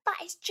this, and I thought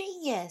that is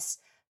genius.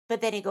 But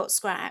then it got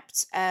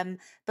scrapped.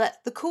 But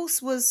the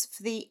course was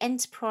for the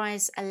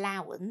Enterprise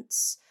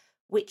Allowance,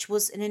 which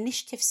was an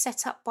initiative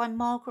set up by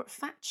Margaret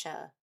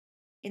Thatcher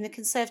in the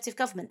Conservative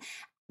government,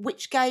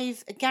 which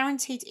gave a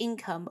guaranteed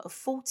income of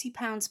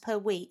 £40 per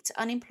week to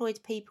unemployed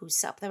people who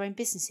set up their own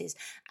businesses.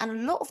 And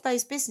a lot of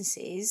those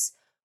businesses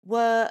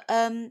were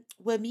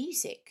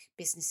music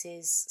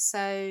businesses.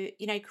 So,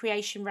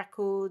 Creation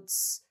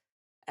Records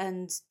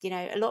and,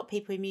 a lot of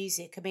people in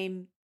music. I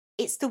mean,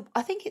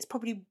 I think it's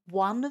probably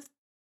one of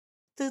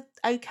the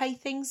okay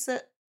things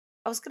that,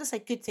 I was going to say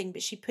good thing,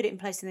 but she put it in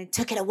place and then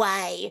took it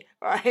away,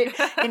 right?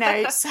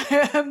 So,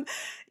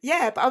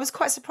 but I was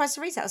quite surprised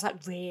to read that. I was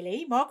like,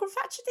 really? Margaret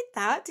Thatcher did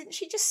that? Didn't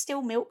she just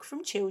steal milk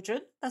from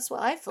children? That's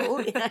what I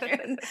thought,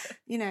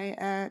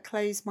 and,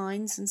 close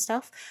minds and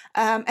stuff.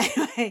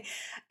 Anyway,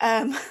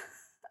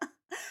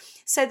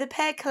 so the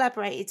pair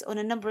collaborated on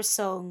a number of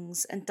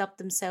songs and dubbed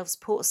themselves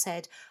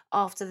Portishead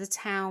after the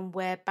town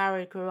where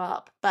Barrow grew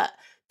up. But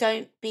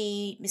don't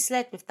be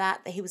misled with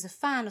that he was a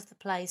fan of the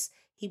place.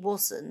 He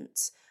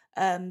wasn't.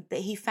 But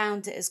he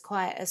found it as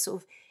quite a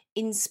sort of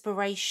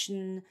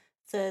inspiration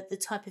for the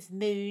type of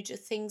mood of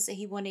things that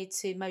he wanted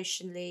to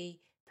emotionally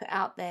put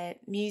out there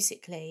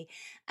musically.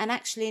 And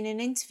actually in an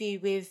interview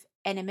with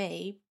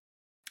NME,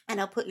 and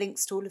I'll put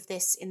links to all of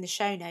this in the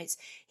show notes,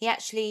 he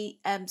actually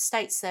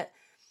states that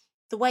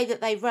the way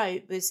that they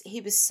wrote was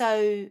he was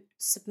so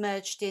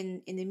submerged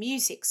in the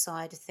music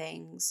side of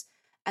things,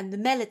 and the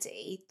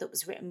melody that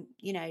was written,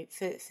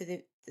 for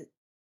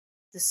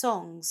the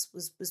songs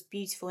was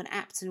beautiful and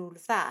apt and all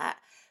of that,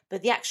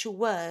 but the actual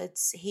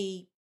words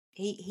he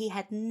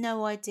had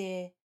no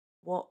idea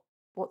what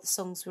the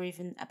songs were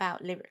even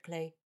about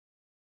lyrically,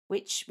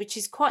 which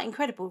is quite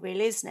incredible,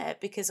 really, isn't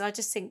it? Because I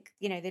just think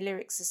the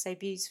lyrics are so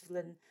beautiful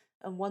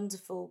and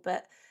wonderful.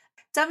 But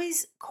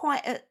Dummy's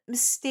quite a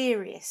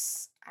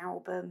mysterious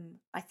album.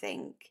 I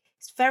think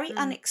it's very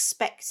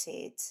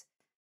unexpected,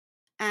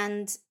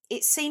 and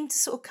it seemed to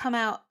sort of come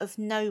out of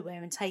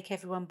nowhere and take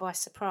everyone by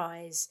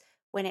surprise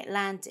when it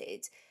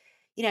landed.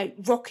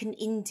 Rock and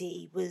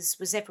indie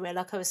was everywhere.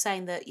 Like I was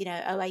saying that,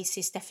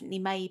 Oasis, Definitely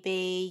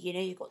Maybe,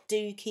 you got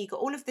Dookie, you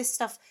got all of this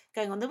stuff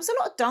going on. There was a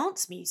lot of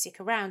dance music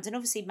around, and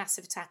obviously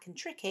Massive Attack and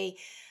Tricky.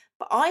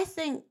 But I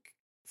think,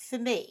 for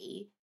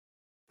me,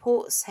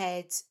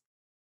 Portishead,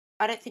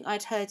 I don't think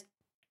I'd heard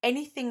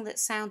anything that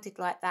sounded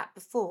like that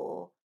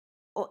before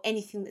or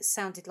anything that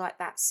sounded like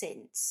that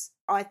since.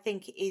 I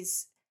think it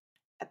is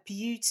a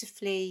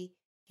beautifully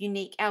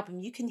unique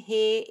album. You can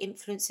hear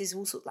influences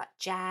all sorts like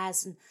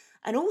jazz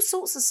and all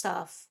sorts of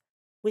stuff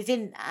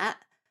within that,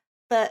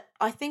 but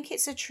I think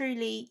it's a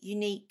truly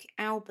unique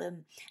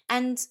album,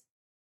 and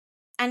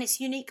it's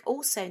unique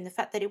also in the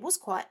fact that it was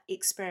quite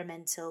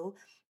experimental,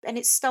 and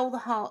it stole the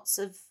hearts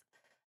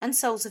and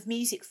souls of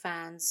music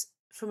fans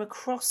from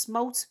across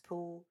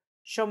multiple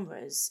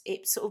genres.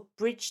 It sort of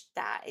bridged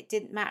that. It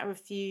didn't matter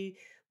if you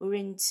were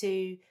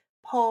into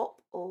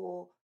pop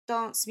or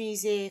dance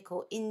music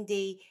or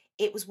indie.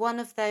 It was one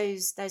of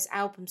those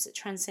albums that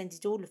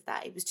transcended all of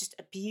that. It was just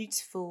a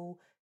beautiful,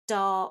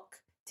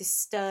 dark,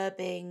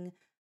 disturbing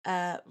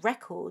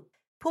record.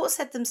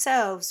 Portishead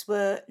themselves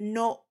were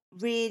not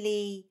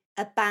really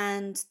a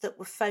band that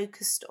were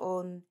focused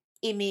on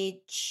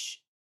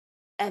image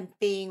and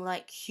being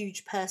like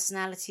huge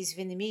personalities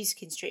within the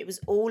music industry. It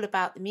was all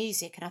about the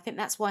music, and I think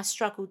that's why I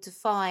struggled to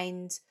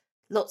find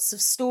lots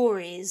of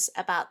stories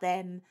about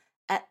them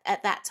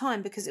at that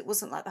time, because it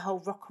wasn't like the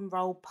whole rock and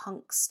roll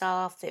punk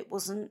stuff. It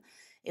wasn't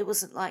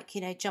like,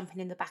 jumping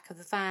in the back of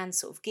the van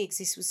sort of gigs.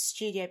 This was a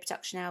studio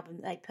production album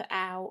that they put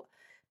out,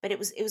 but it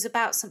was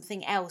about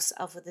something else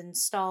other than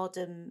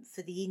stardom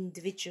for the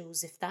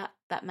individuals, if that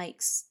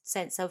makes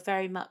sense. So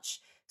very much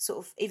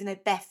sort of, even though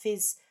Beth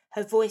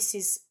her voice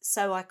is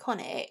so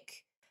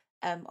iconic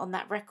on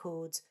that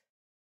record,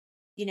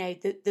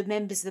 the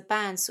members of the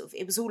band sort of,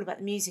 it was all about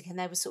the music, and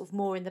they were sort of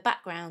more in the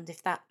background,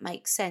 if that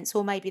makes sense.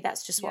 Or maybe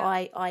that's just what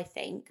I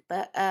think.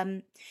 But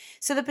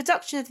so the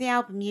production of the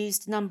album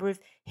used a number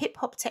of hip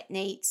hop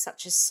techniques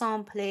such as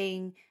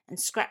sampling and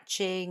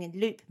scratching and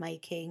loop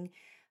making.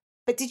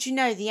 But did you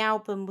know the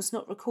album was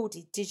not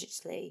recorded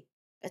digitally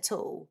at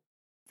all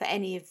for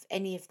any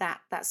of that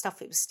stuff?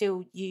 It was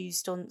still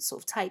used on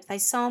sort of tape. They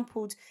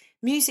sampled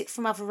music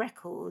from other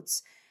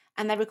records,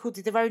 and they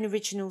recorded their own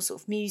original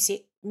sort of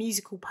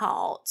musical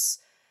parts,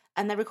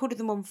 and they recorded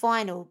them on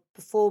vinyl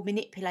before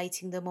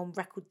manipulating them on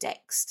record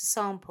decks to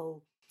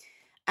sample.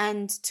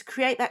 And to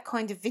create that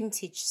kind of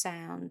vintage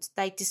sound,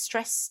 they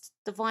distressed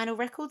the vinyl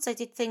records. They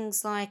did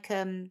things like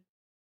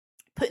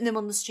putting them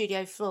on the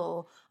studio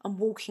floor and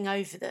walking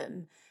over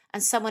them,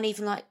 and someone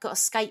even like got a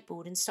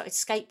skateboard and started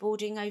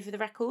skateboarding over the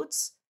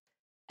records,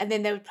 and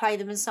then they would play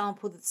them and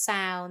sample the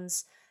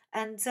sounds.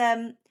 And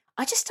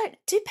I just don't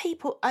do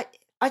people.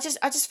 I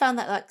just found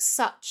that like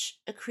such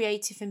a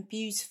creative and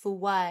beautiful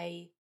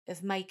way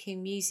of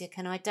making music,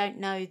 and I don't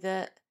know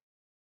that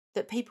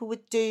people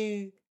would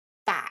do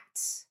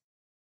that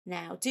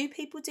now. Do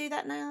people do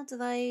that now? Do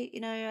they,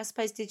 I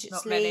suppose digitally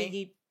Not many.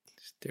 you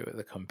just do it with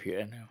the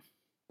computer now.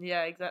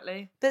 Yeah,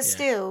 exactly. But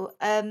still,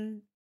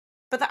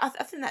 but I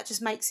think that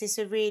just makes this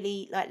a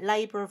really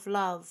labour of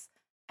love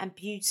and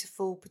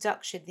beautiful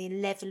production, the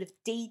level of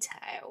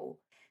detail.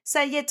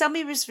 So yeah,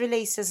 Dummy was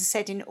released, as I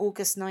said, in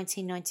August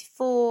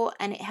 1994,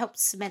 and it helped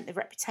cement the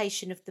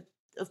reputation of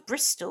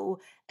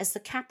Bristol as the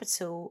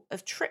capital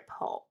of trip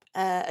hop,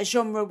 a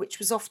genre which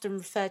was often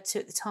referred to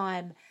at the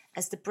time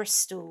as the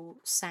Bristol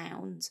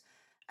sound.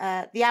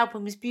 The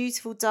album was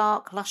beautiful,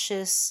 dark,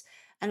 luscious,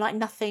 and like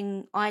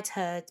nothing I'd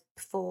heard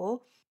before.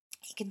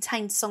 It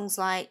contained songs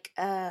definitely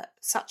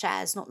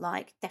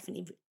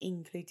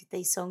included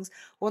these songs,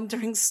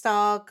 Wandering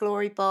Star,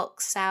 Glory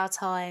Box, Sour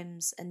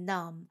Times, and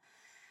Numb.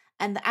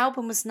 And the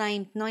album was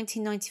named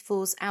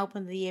 1994's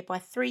Album of the Year by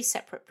 3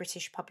 separate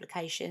British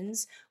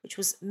publications, which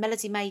was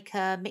Melody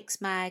Maker,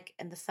 Mixmag,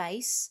 and The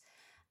Face,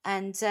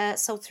 and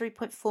sold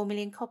 3.4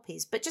 million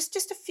copies. But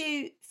just a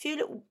few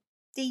little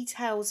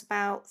details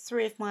about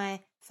 3 of my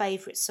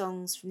favourite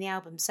songs from the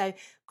album. So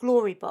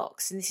Glory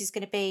Box, and this is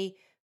going to be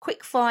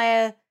quick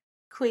fire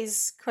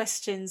quiz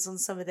questions on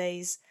some of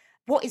these.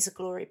 What is a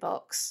glory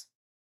box?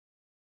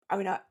 I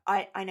mean,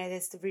 I know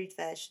there's the rude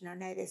version. I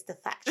know there's the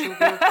factual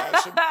real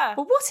version. But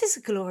what is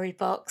a glory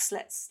box?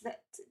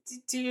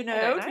 Do you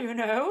know? Do you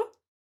know?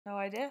 No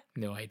idea.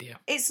 No idea.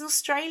 It's an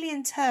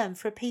Australian term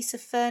for a piece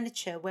of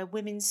furniture where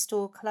women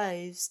store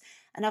clothes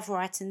and other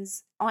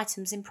items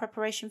in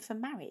preparation for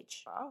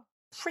marriage. Wow.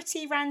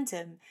 Pretty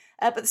random.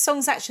 But the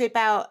song's actually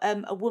about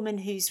a woman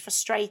who's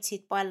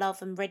frustrated by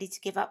love and ready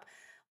to give up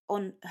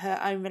on her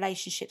own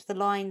relationships. The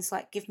lines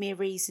like, give me a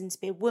reason to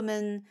be a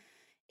woman,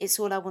 it's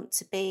all I want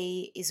to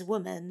be is a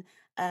woman,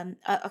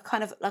 are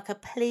kind of like a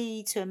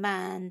plea to a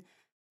man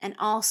and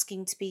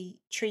asking to be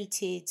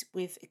treated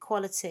with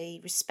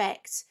equality,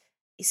 respect,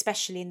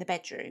 especially in the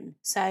bedroom.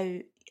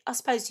 So I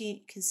suppose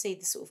you can see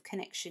the sort of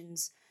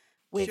connections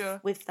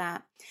with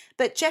that.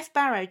 But Geoff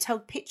Barrow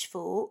told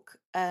Pitchfork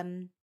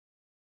that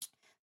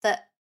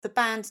the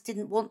band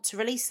didn't want to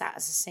release that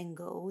as a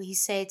single. He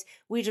said,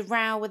 we'd a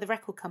row with the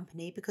record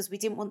company because we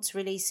didn't want to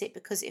release it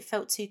because it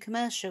felt too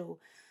commercial.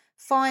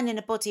 Fine in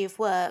a body of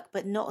work,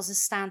 but not as a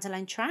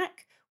standalone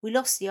track. We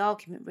lost the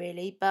argument,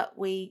 really, but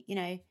we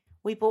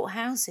bought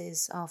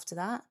houses after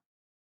that.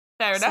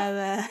 Fair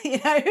enough.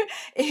 So,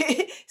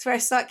 it's where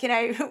it's like,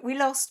 we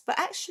lost, but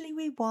actually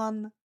we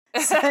won.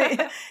 So,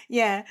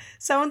 yeah.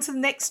 So on to the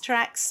next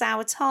track,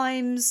 Sour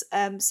Times.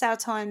 Sour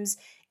Times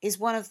is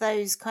one of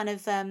those kind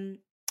of...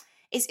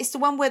 It's the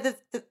one where the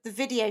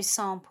video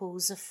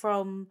samples are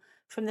from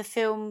the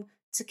film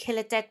To Kill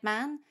a Dead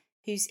Man,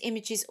 whose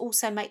images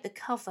also make the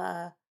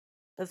cover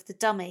of the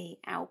Dummy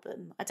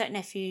album. I don't know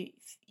if you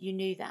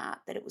knew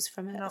that it was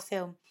from a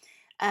film.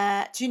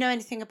 Do you know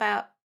anything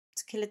about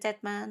To Kill a Dead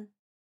Man?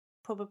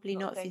 Probably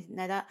not if you didn't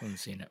know that. I haven't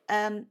seen it.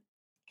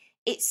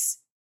 It's...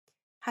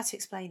 How to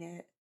explain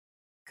it?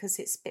 Because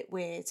it's a bit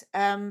weird.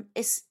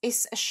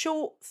 It's a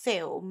short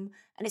film,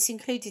 and it's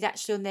included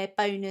actually on their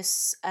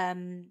bonus...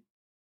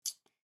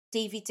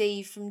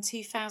 DVD from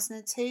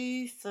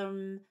 2002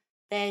 from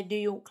their New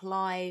York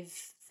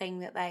Live thing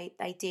that they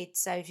did.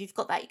 So if you've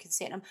got that, you can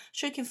see it. I'm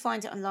sure you can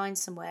find it online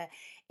somewhere.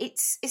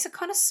 It's a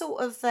kind of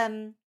sort of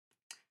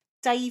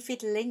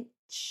David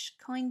Lynch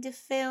kind of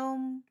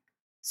film,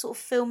 sort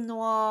of film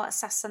noir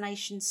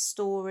assassination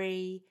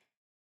story,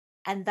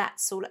 and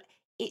that's all.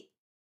 It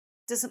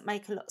doesn't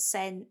make a lot of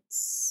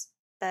sense,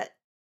 but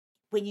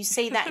when you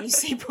see that and you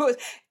see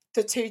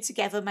the two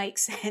together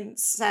makes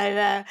sense.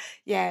 So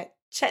yeah.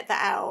 Check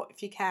that out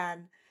if you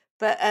can.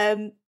 But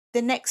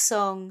the next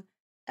song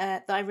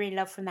that I really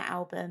love from that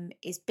album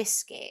is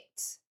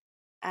Biscuit.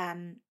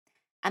 And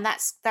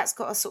that's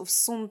got a sort of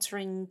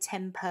sauntering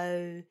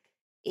tempo.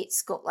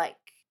 It's got like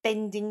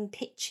bending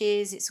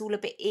pitches. It's all a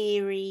bit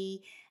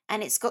eerie.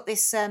 And it's got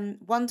this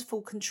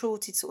wonderful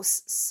contorted sort of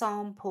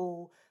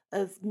sample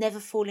of Never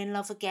Fall in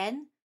Love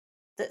Again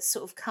that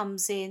sort of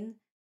comes in.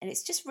 And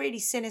it's just really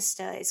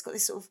sinister. It's got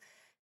this sort of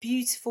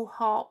beautiful,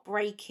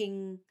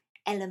 heartbreaking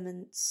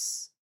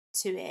elements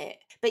to it.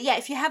 But yeah,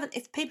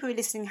 if people who are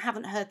listening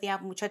haven't heard the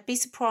album, which I'd be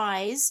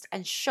surprised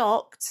and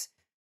shocked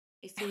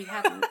if you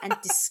haven't, and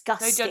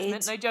disgusted,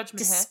 no judgment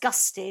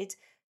disgusted,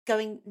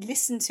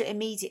 listen to it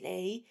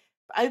immediately,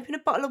 open a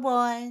bottle of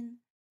wine,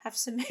 have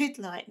some mood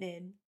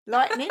lightning,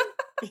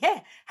 yeah,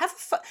 have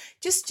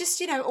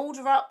just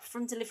order up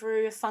from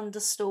Deliveroo a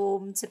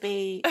thunderstorm to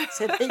be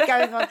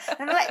going on,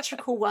 an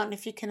electrical one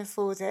if you can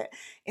afford it,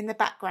 in the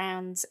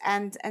background,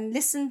 and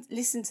listen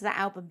to that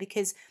album,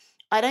 because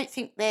I don't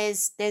think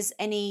there's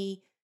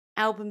any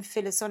album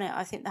fillers on it.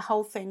 I think the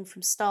whole thing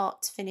from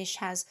start to finish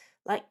has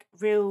like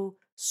real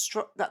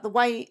like the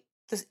way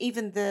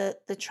even the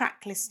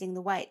track listing,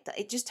 the way that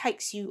it just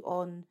takes you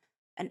on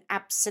an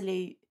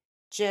absolute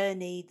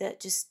journey that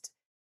just,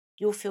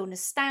 you'll feel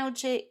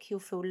nostalgic, you'll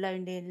feel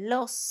lonely and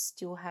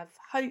lost, you'll have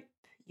hope,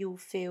 you'll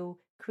feel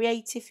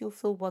creative, you'll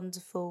feel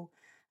wonderful.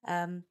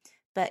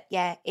 But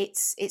yeah,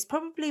 it's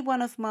probably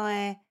one of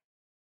my...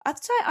 I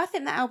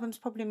think that album's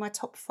probably my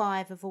top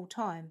 5 of all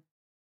time,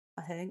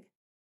 I think.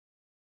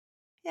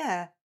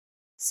 Yeah.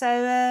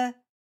 So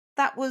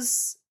that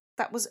was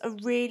a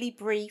really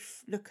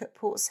brief look at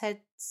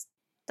Portishead's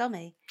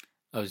Dummy.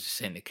 I was just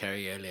saying to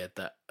Kerry earlier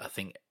that I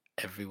think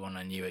everyone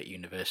I knew at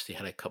university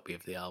had a copy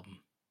of the album.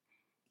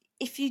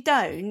 If you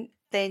don't,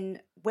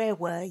 then where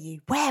were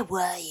you? Where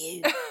were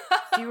you?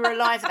 If you were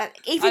alive,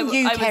 even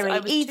you,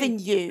 Kerry, even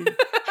you.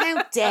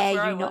 How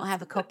dare you not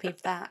have a copy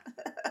of that?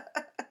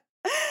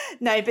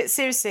 No, but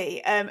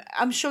seriously,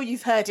 I'm sure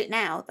you've heard it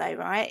now, though,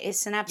 right?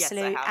 It's an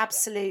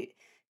absolute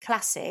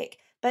classic.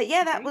 But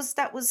yeah, that was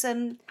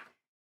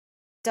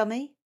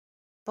Dummy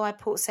by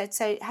Portishead.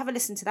 So have a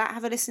listen to that.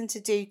 Have a listen to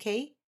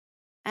Dookie,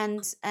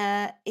 and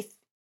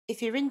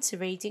if you're into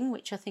reading,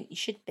 which I think you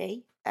should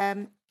be,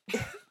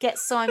 get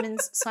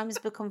Simon's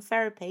book on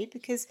therapy,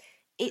 because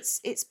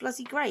it's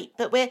bloody great.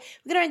 But we're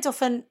going to end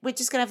off, and we're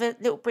just going to have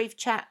a little brief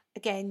chat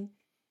again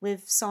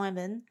with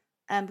Simon,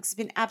 because it's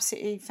been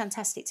absolutely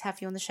fantastic to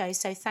have you on the show.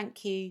 So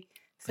thank you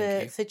for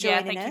joining us.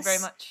 Yeah, thank you very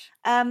much.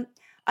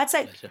 I'd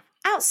say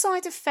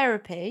outside of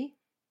therapy,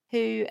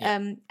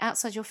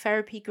 outside your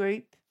therapy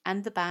group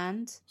and the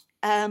band,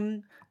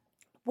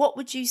 what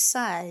would you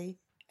say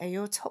are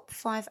your top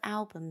 5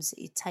 albums that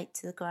you'd take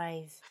to the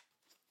grave?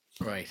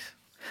 Right.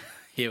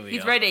 Here we are.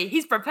 He's ready.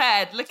 He's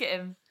prepared. Look at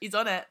him. He's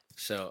on it.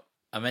 So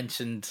I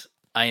mentioned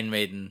Iron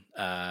Maiden.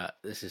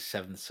 This is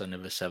Seventh Son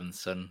of a Seventh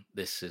Son.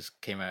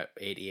 Came out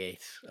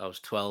 88. I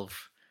was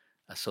 12.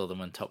 I saw them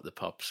on Top of the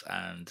Pops,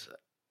 and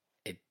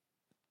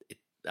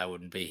I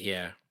wouldn't be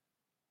here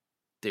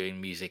doing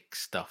music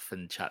stuff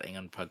and chatting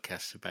on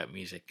podcasts about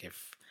music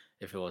if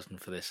it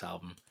wasn't for this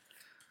album.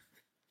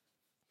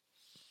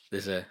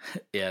 There's a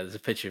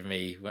picture of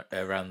me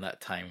around that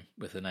time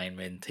with an Iron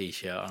Maiden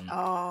t-shirt on.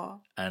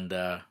 Oh.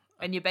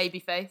 And your baby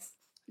face.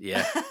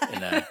 Yeah,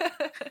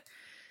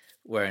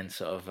 wearing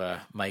sort of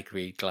Mike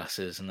Reed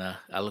glasses, and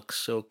I look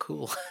so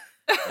cool.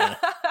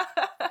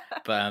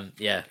 But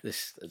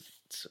this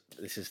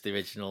is the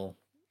original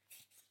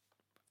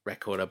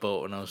record I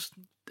bought when I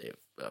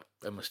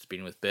must have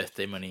been with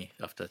birthday money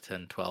after I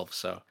turned 12.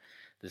 So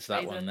there's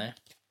that one there.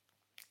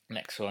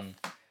 Next one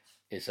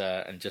is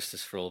And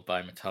Justice for All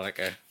by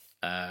Metallica.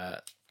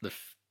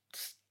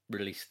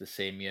 Released the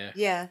same year.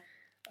 Yeah.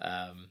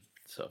 I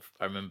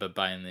remember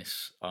buying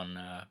this on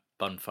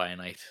bonfire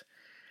night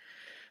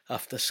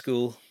after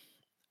school.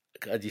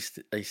 I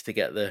used to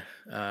get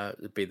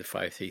it'd be the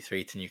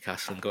 533 to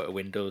Newcastle and go to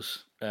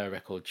Windows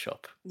record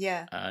shop.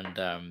 Yeah.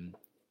 And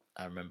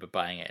I remember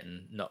buying it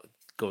and not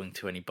going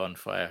to any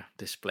bonfire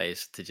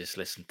displays to just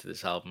listen to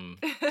this album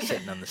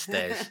sitting on the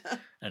stairs,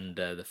 and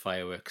the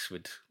fireworks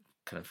would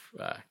kind of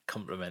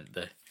complement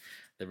the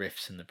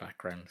riffs in the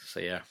background. So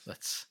yeah,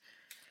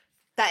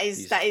 that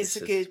is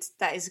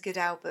a good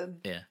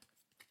album. Yeah.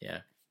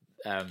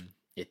 I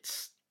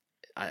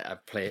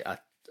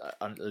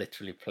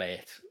literally play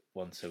it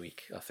once a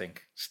week, I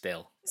think.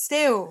 Still.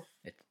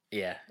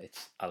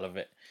 I love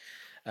it.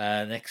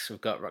 Next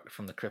we've got Rocket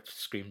from the Crypt,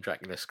 Scream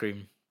Dracula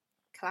Scream.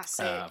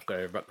 Classic. I've got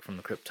a Rocket from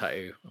the Crypt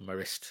tattoo on my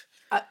wrist.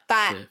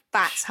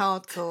 That's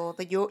hardcore.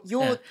 But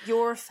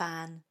you're a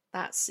fan.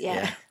 That's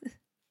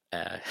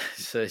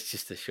so it's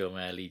just to show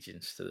my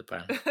allegiance to the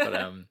band.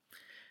 But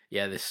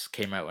this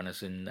came out when I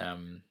was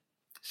in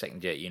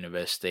second year at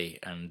university,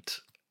 and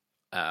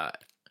I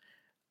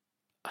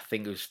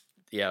think it was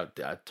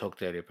I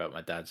talked earlier about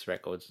my dad's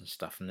records and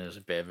stuff, and there's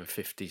a bit of a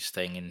 50s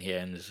thing in here,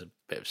 and there's a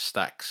bit of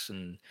Stax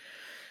and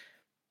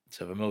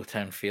sort of a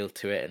Motown feel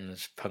to it, and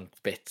there's punk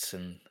bits,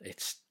 and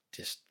it's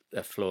just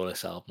a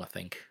flawless album, I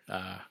think.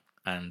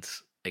 And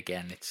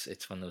again,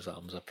 it's one of those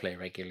albums I play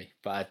regularly.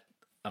 But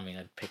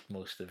I'd pick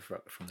most of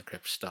Rock from the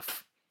Crypt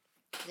stuff.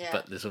 Yeah.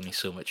 But there's only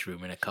so much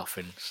room in a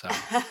coffin, so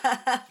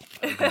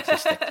I'm going to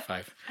stick to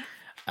 5.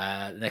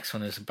 The next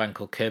one is a band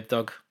called Curb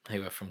Dog,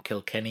 who are from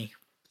Kilkenny.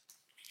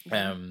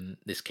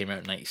 This came out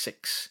in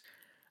 96.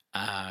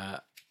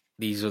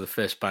 These were the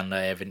first band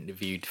I ever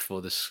interviewed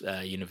for this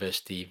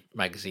university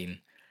magazine,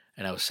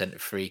 and I was sent a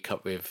free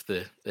copy of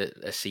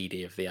a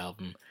CD of the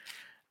album,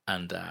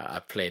 and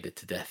I played it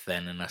to death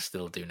then, and I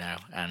still do now.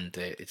 And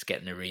it's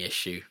getting a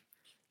reissue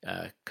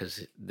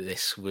because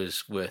this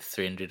was worth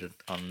 $300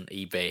 on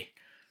eBay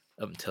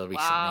up until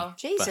recently. Wow,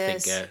 Jesus! But I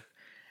think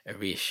a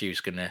reissue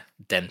is going to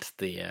dent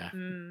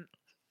the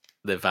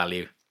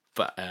value,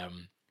 but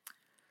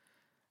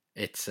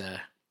it's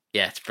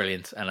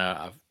brilliant, and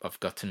I've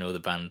got to know the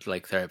band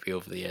like therapy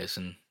over the years,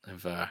 and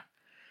have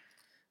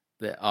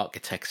the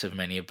architects of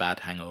many a bad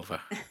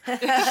hangover.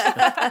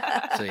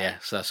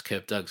 So that's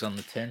Curb Dogs on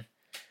the tin.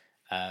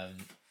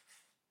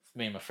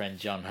 Me and my friend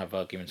John have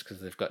arguments because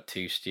they've got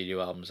 2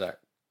 studio albums out,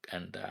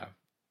 and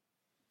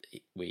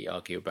we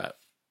argue about,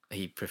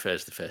 he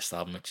prefers the first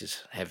album, which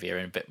is heavier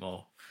and a bit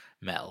more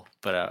metal,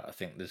 but I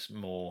think there's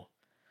more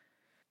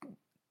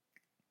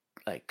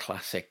like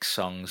classic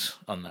songs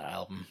on that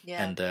album,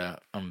 and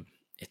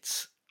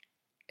it's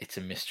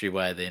a mystery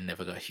why they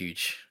never got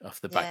huge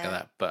off the back of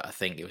that. But I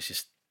think it was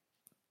just,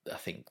 I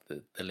think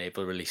the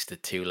label released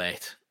it too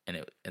late,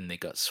 and they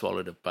got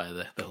swallowed up by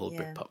the whole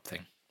Britpop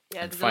thing.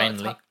 Yeah,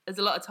 finally, there's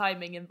a lot of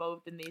timing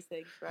involved in these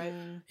things, right?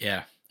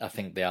 Yeah, I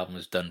think the album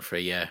was done for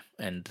a year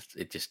and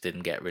it just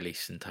didn't get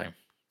released in time.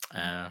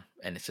 And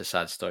it's a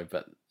sad story,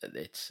 but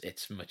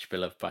it's much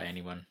beloved by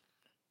anyone.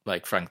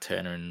 Like Frank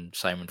Turner and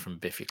Simon from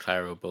Biffy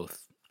Clyro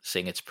both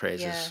sing its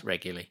praises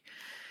regularly.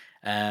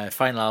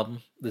 Final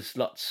album. There's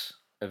lots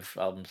of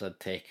albums I'd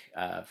take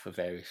for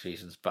various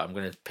reasons, but I'm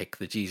going to pick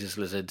the Jesus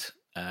Lizard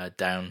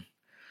down.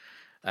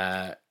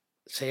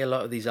 Say a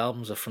lot of these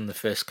albums are from the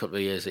first couple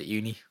of years at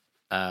uni.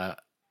 I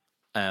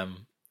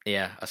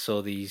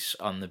saw these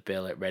on the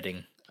bill at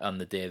Reading on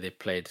the day they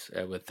played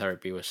with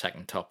Therapy with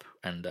Second Top,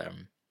 and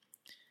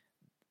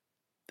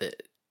they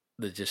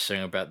just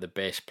sung about the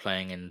bass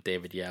playing and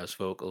David Yau's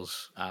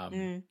vocals.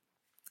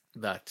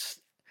 That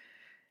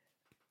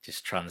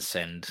just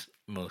transcend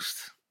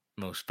most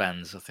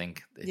bands. I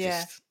think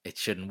it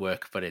shouldn't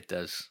work, but it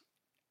does.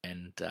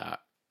 And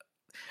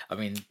I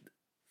mean,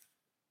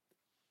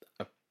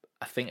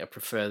 I think I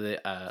prefer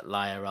the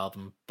Liar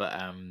album, but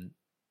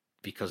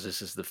because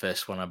this is the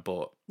first one I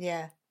bought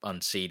on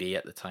CD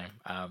at the time,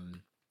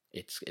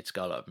 it's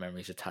got a lot of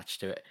memories attached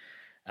to it.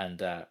 And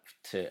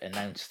to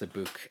announce the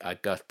book, I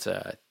got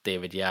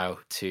David Yao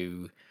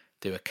to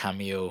do a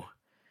cameo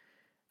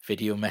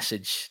video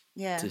message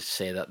to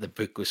say that the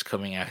book was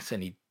coming out,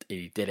 and he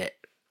did it.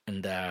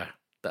 And that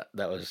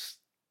was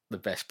the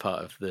best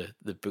part of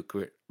the book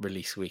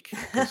release week,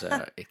 because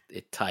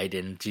it tied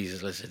in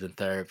Jesus Lizard and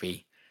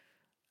Therapy,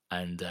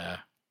 and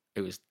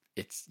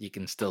you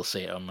can still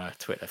see it on my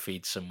Twitter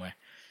feed somewhere.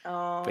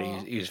 Oh. But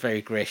he was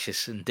very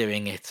gracious in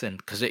doing it, and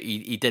because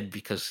he did,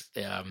 because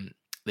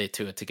they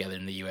toured together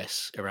in the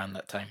US around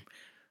that time,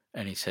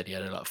 and he said he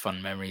had a lot of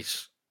fun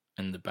memories,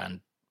 and the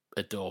band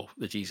adore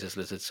the Jesus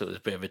Lizard, so it was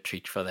a bit of a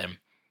treat for them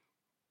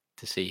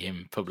to see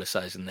him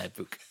publicising their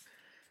book.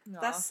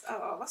 That's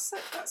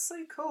so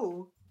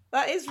cool.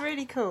 That is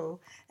really cool.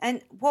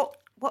 And what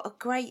a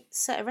great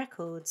set of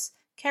records.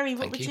 Kerry,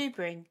 what would you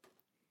bring?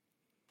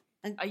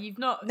 And you've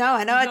not. No,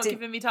 I know. You've not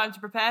given me time to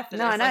prepare for this.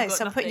 No, I know.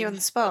 So I'm putting you on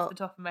the spot. Off the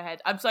top of my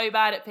head, I'm so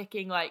bad at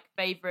picking like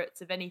favourites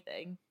of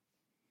anything.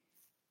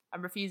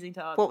 I'm refusing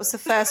to answer. What was the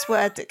first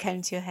word that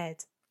came to your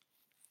head?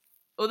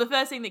 Well, the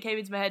first thing that came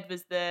into my head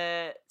was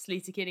the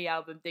Sleater Kinney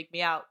album, Dig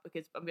Me Out,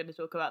 because I'm going to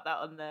talk about that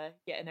on the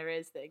Get in Her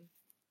Ears thing.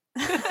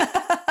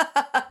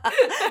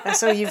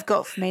 That's all you've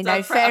got for me. So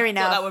no, fair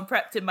enough. Got that one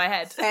prepped in my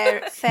head.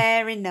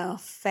 Fair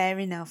enough.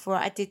 Well,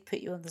 I did put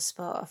you on the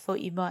spot. I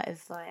thought you might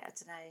have, like, I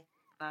don't know,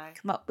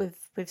 come up with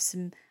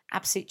some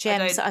absolute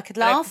gems that I could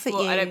laugh at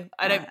you.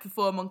 I don't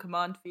perform on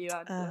command for you,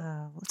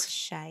 Angela. Oh, what a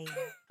shame.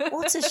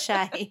 What a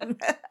shame.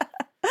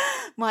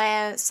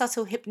 My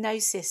subtle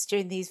hypnosis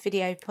during these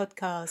video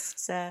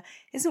podcasts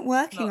isn't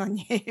working on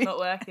you. Not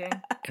working.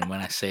 And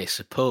when I say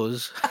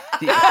suppose...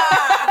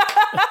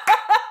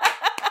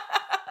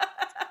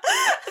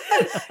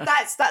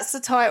 That's the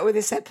title of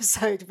this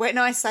episode. When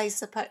I say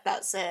suppose,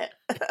 that's it.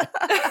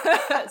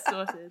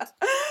 Sorted.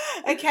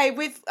 Okay,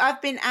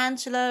 I've been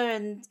Angela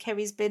and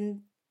Kerry's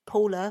been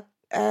Paula.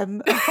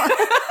 As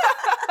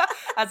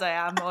I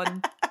am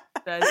on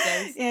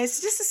Thursdays. Yeah,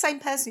 it's just the same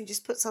person who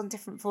just puts on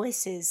different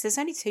voices. There's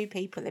only two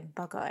people in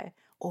Bug-Eye,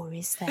 or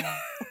is there?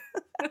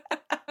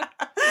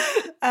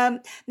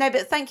 No,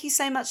 but thank you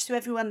so much to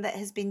everyone that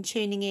has been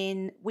tuning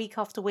in week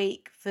after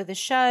week for the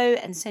show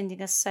and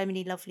sending us so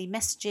many lovely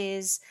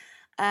messages.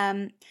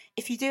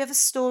 If you do have a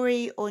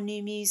story or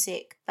new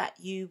music that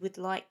you would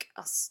like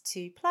us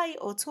to play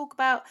or talk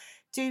about,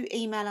 do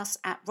email us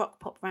at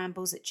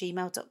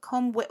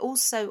rockpoprambles@gmail.com. We're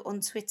also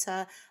on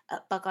Twitter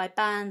at Bug-Eye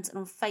Band and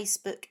on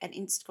Facebook and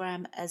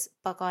Instagram as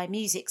Bug-Eye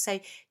Music. So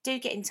do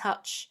get in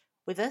touch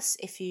with us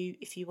if you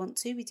want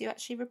to. We do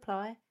actually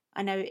reply.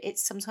 I know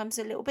it's sometimes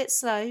a little bit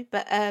slow,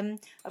 but I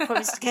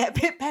promise to get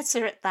a bit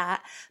better at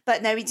that.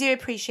 But no, we do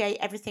appreciate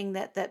everything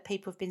that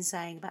people have been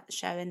saying about the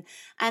show.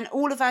 And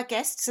all of our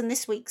guests, and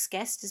this week's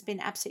guest has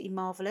been absolutely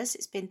marvellous.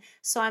 It's been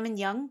Simon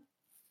Young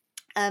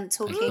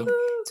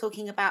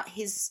talking about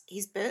his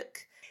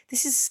book.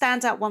 This is a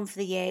standout one for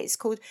the year. It's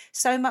called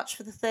So Much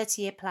for the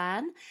 30-Year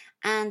Plan.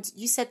 And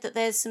you said that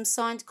there's some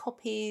signed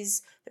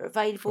copies that are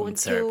available on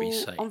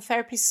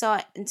Therapy's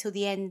site until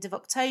the end of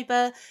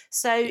October.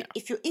 So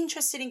if you're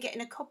interested in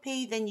getting a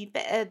copy, then you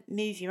better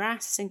move your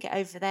ass and get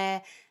over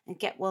there and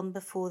get one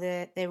before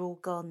they're all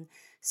gone.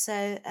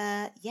 So,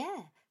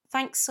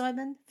 thanks,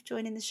 Simon, for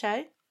joining the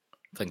show.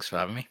 Thanks for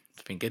having me.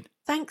 It's been good.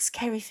 Thanks,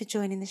 Kerry, for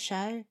joining the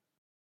show.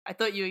 I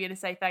thought you were going to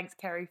say thanks,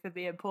 Kerry, for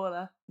being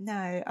Paula.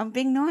 No, I'm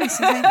being nice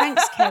and saying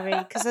thanks, Kerry,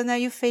 because I know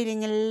you're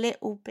feeling a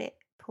little bit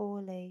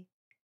poorly.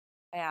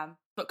 I am.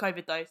 It's not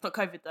COVID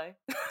though.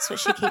 That's what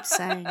she keeps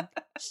saying.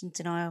 She's in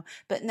denial.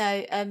 But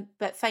no,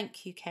 but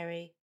thank you,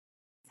 Kerry.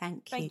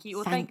 Thank you.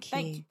 Well, thank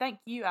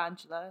you,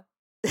 Angela.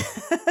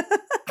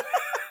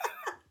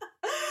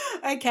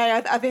 Okay,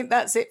 I think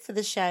that's it for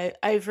the show.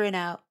 Over and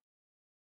out.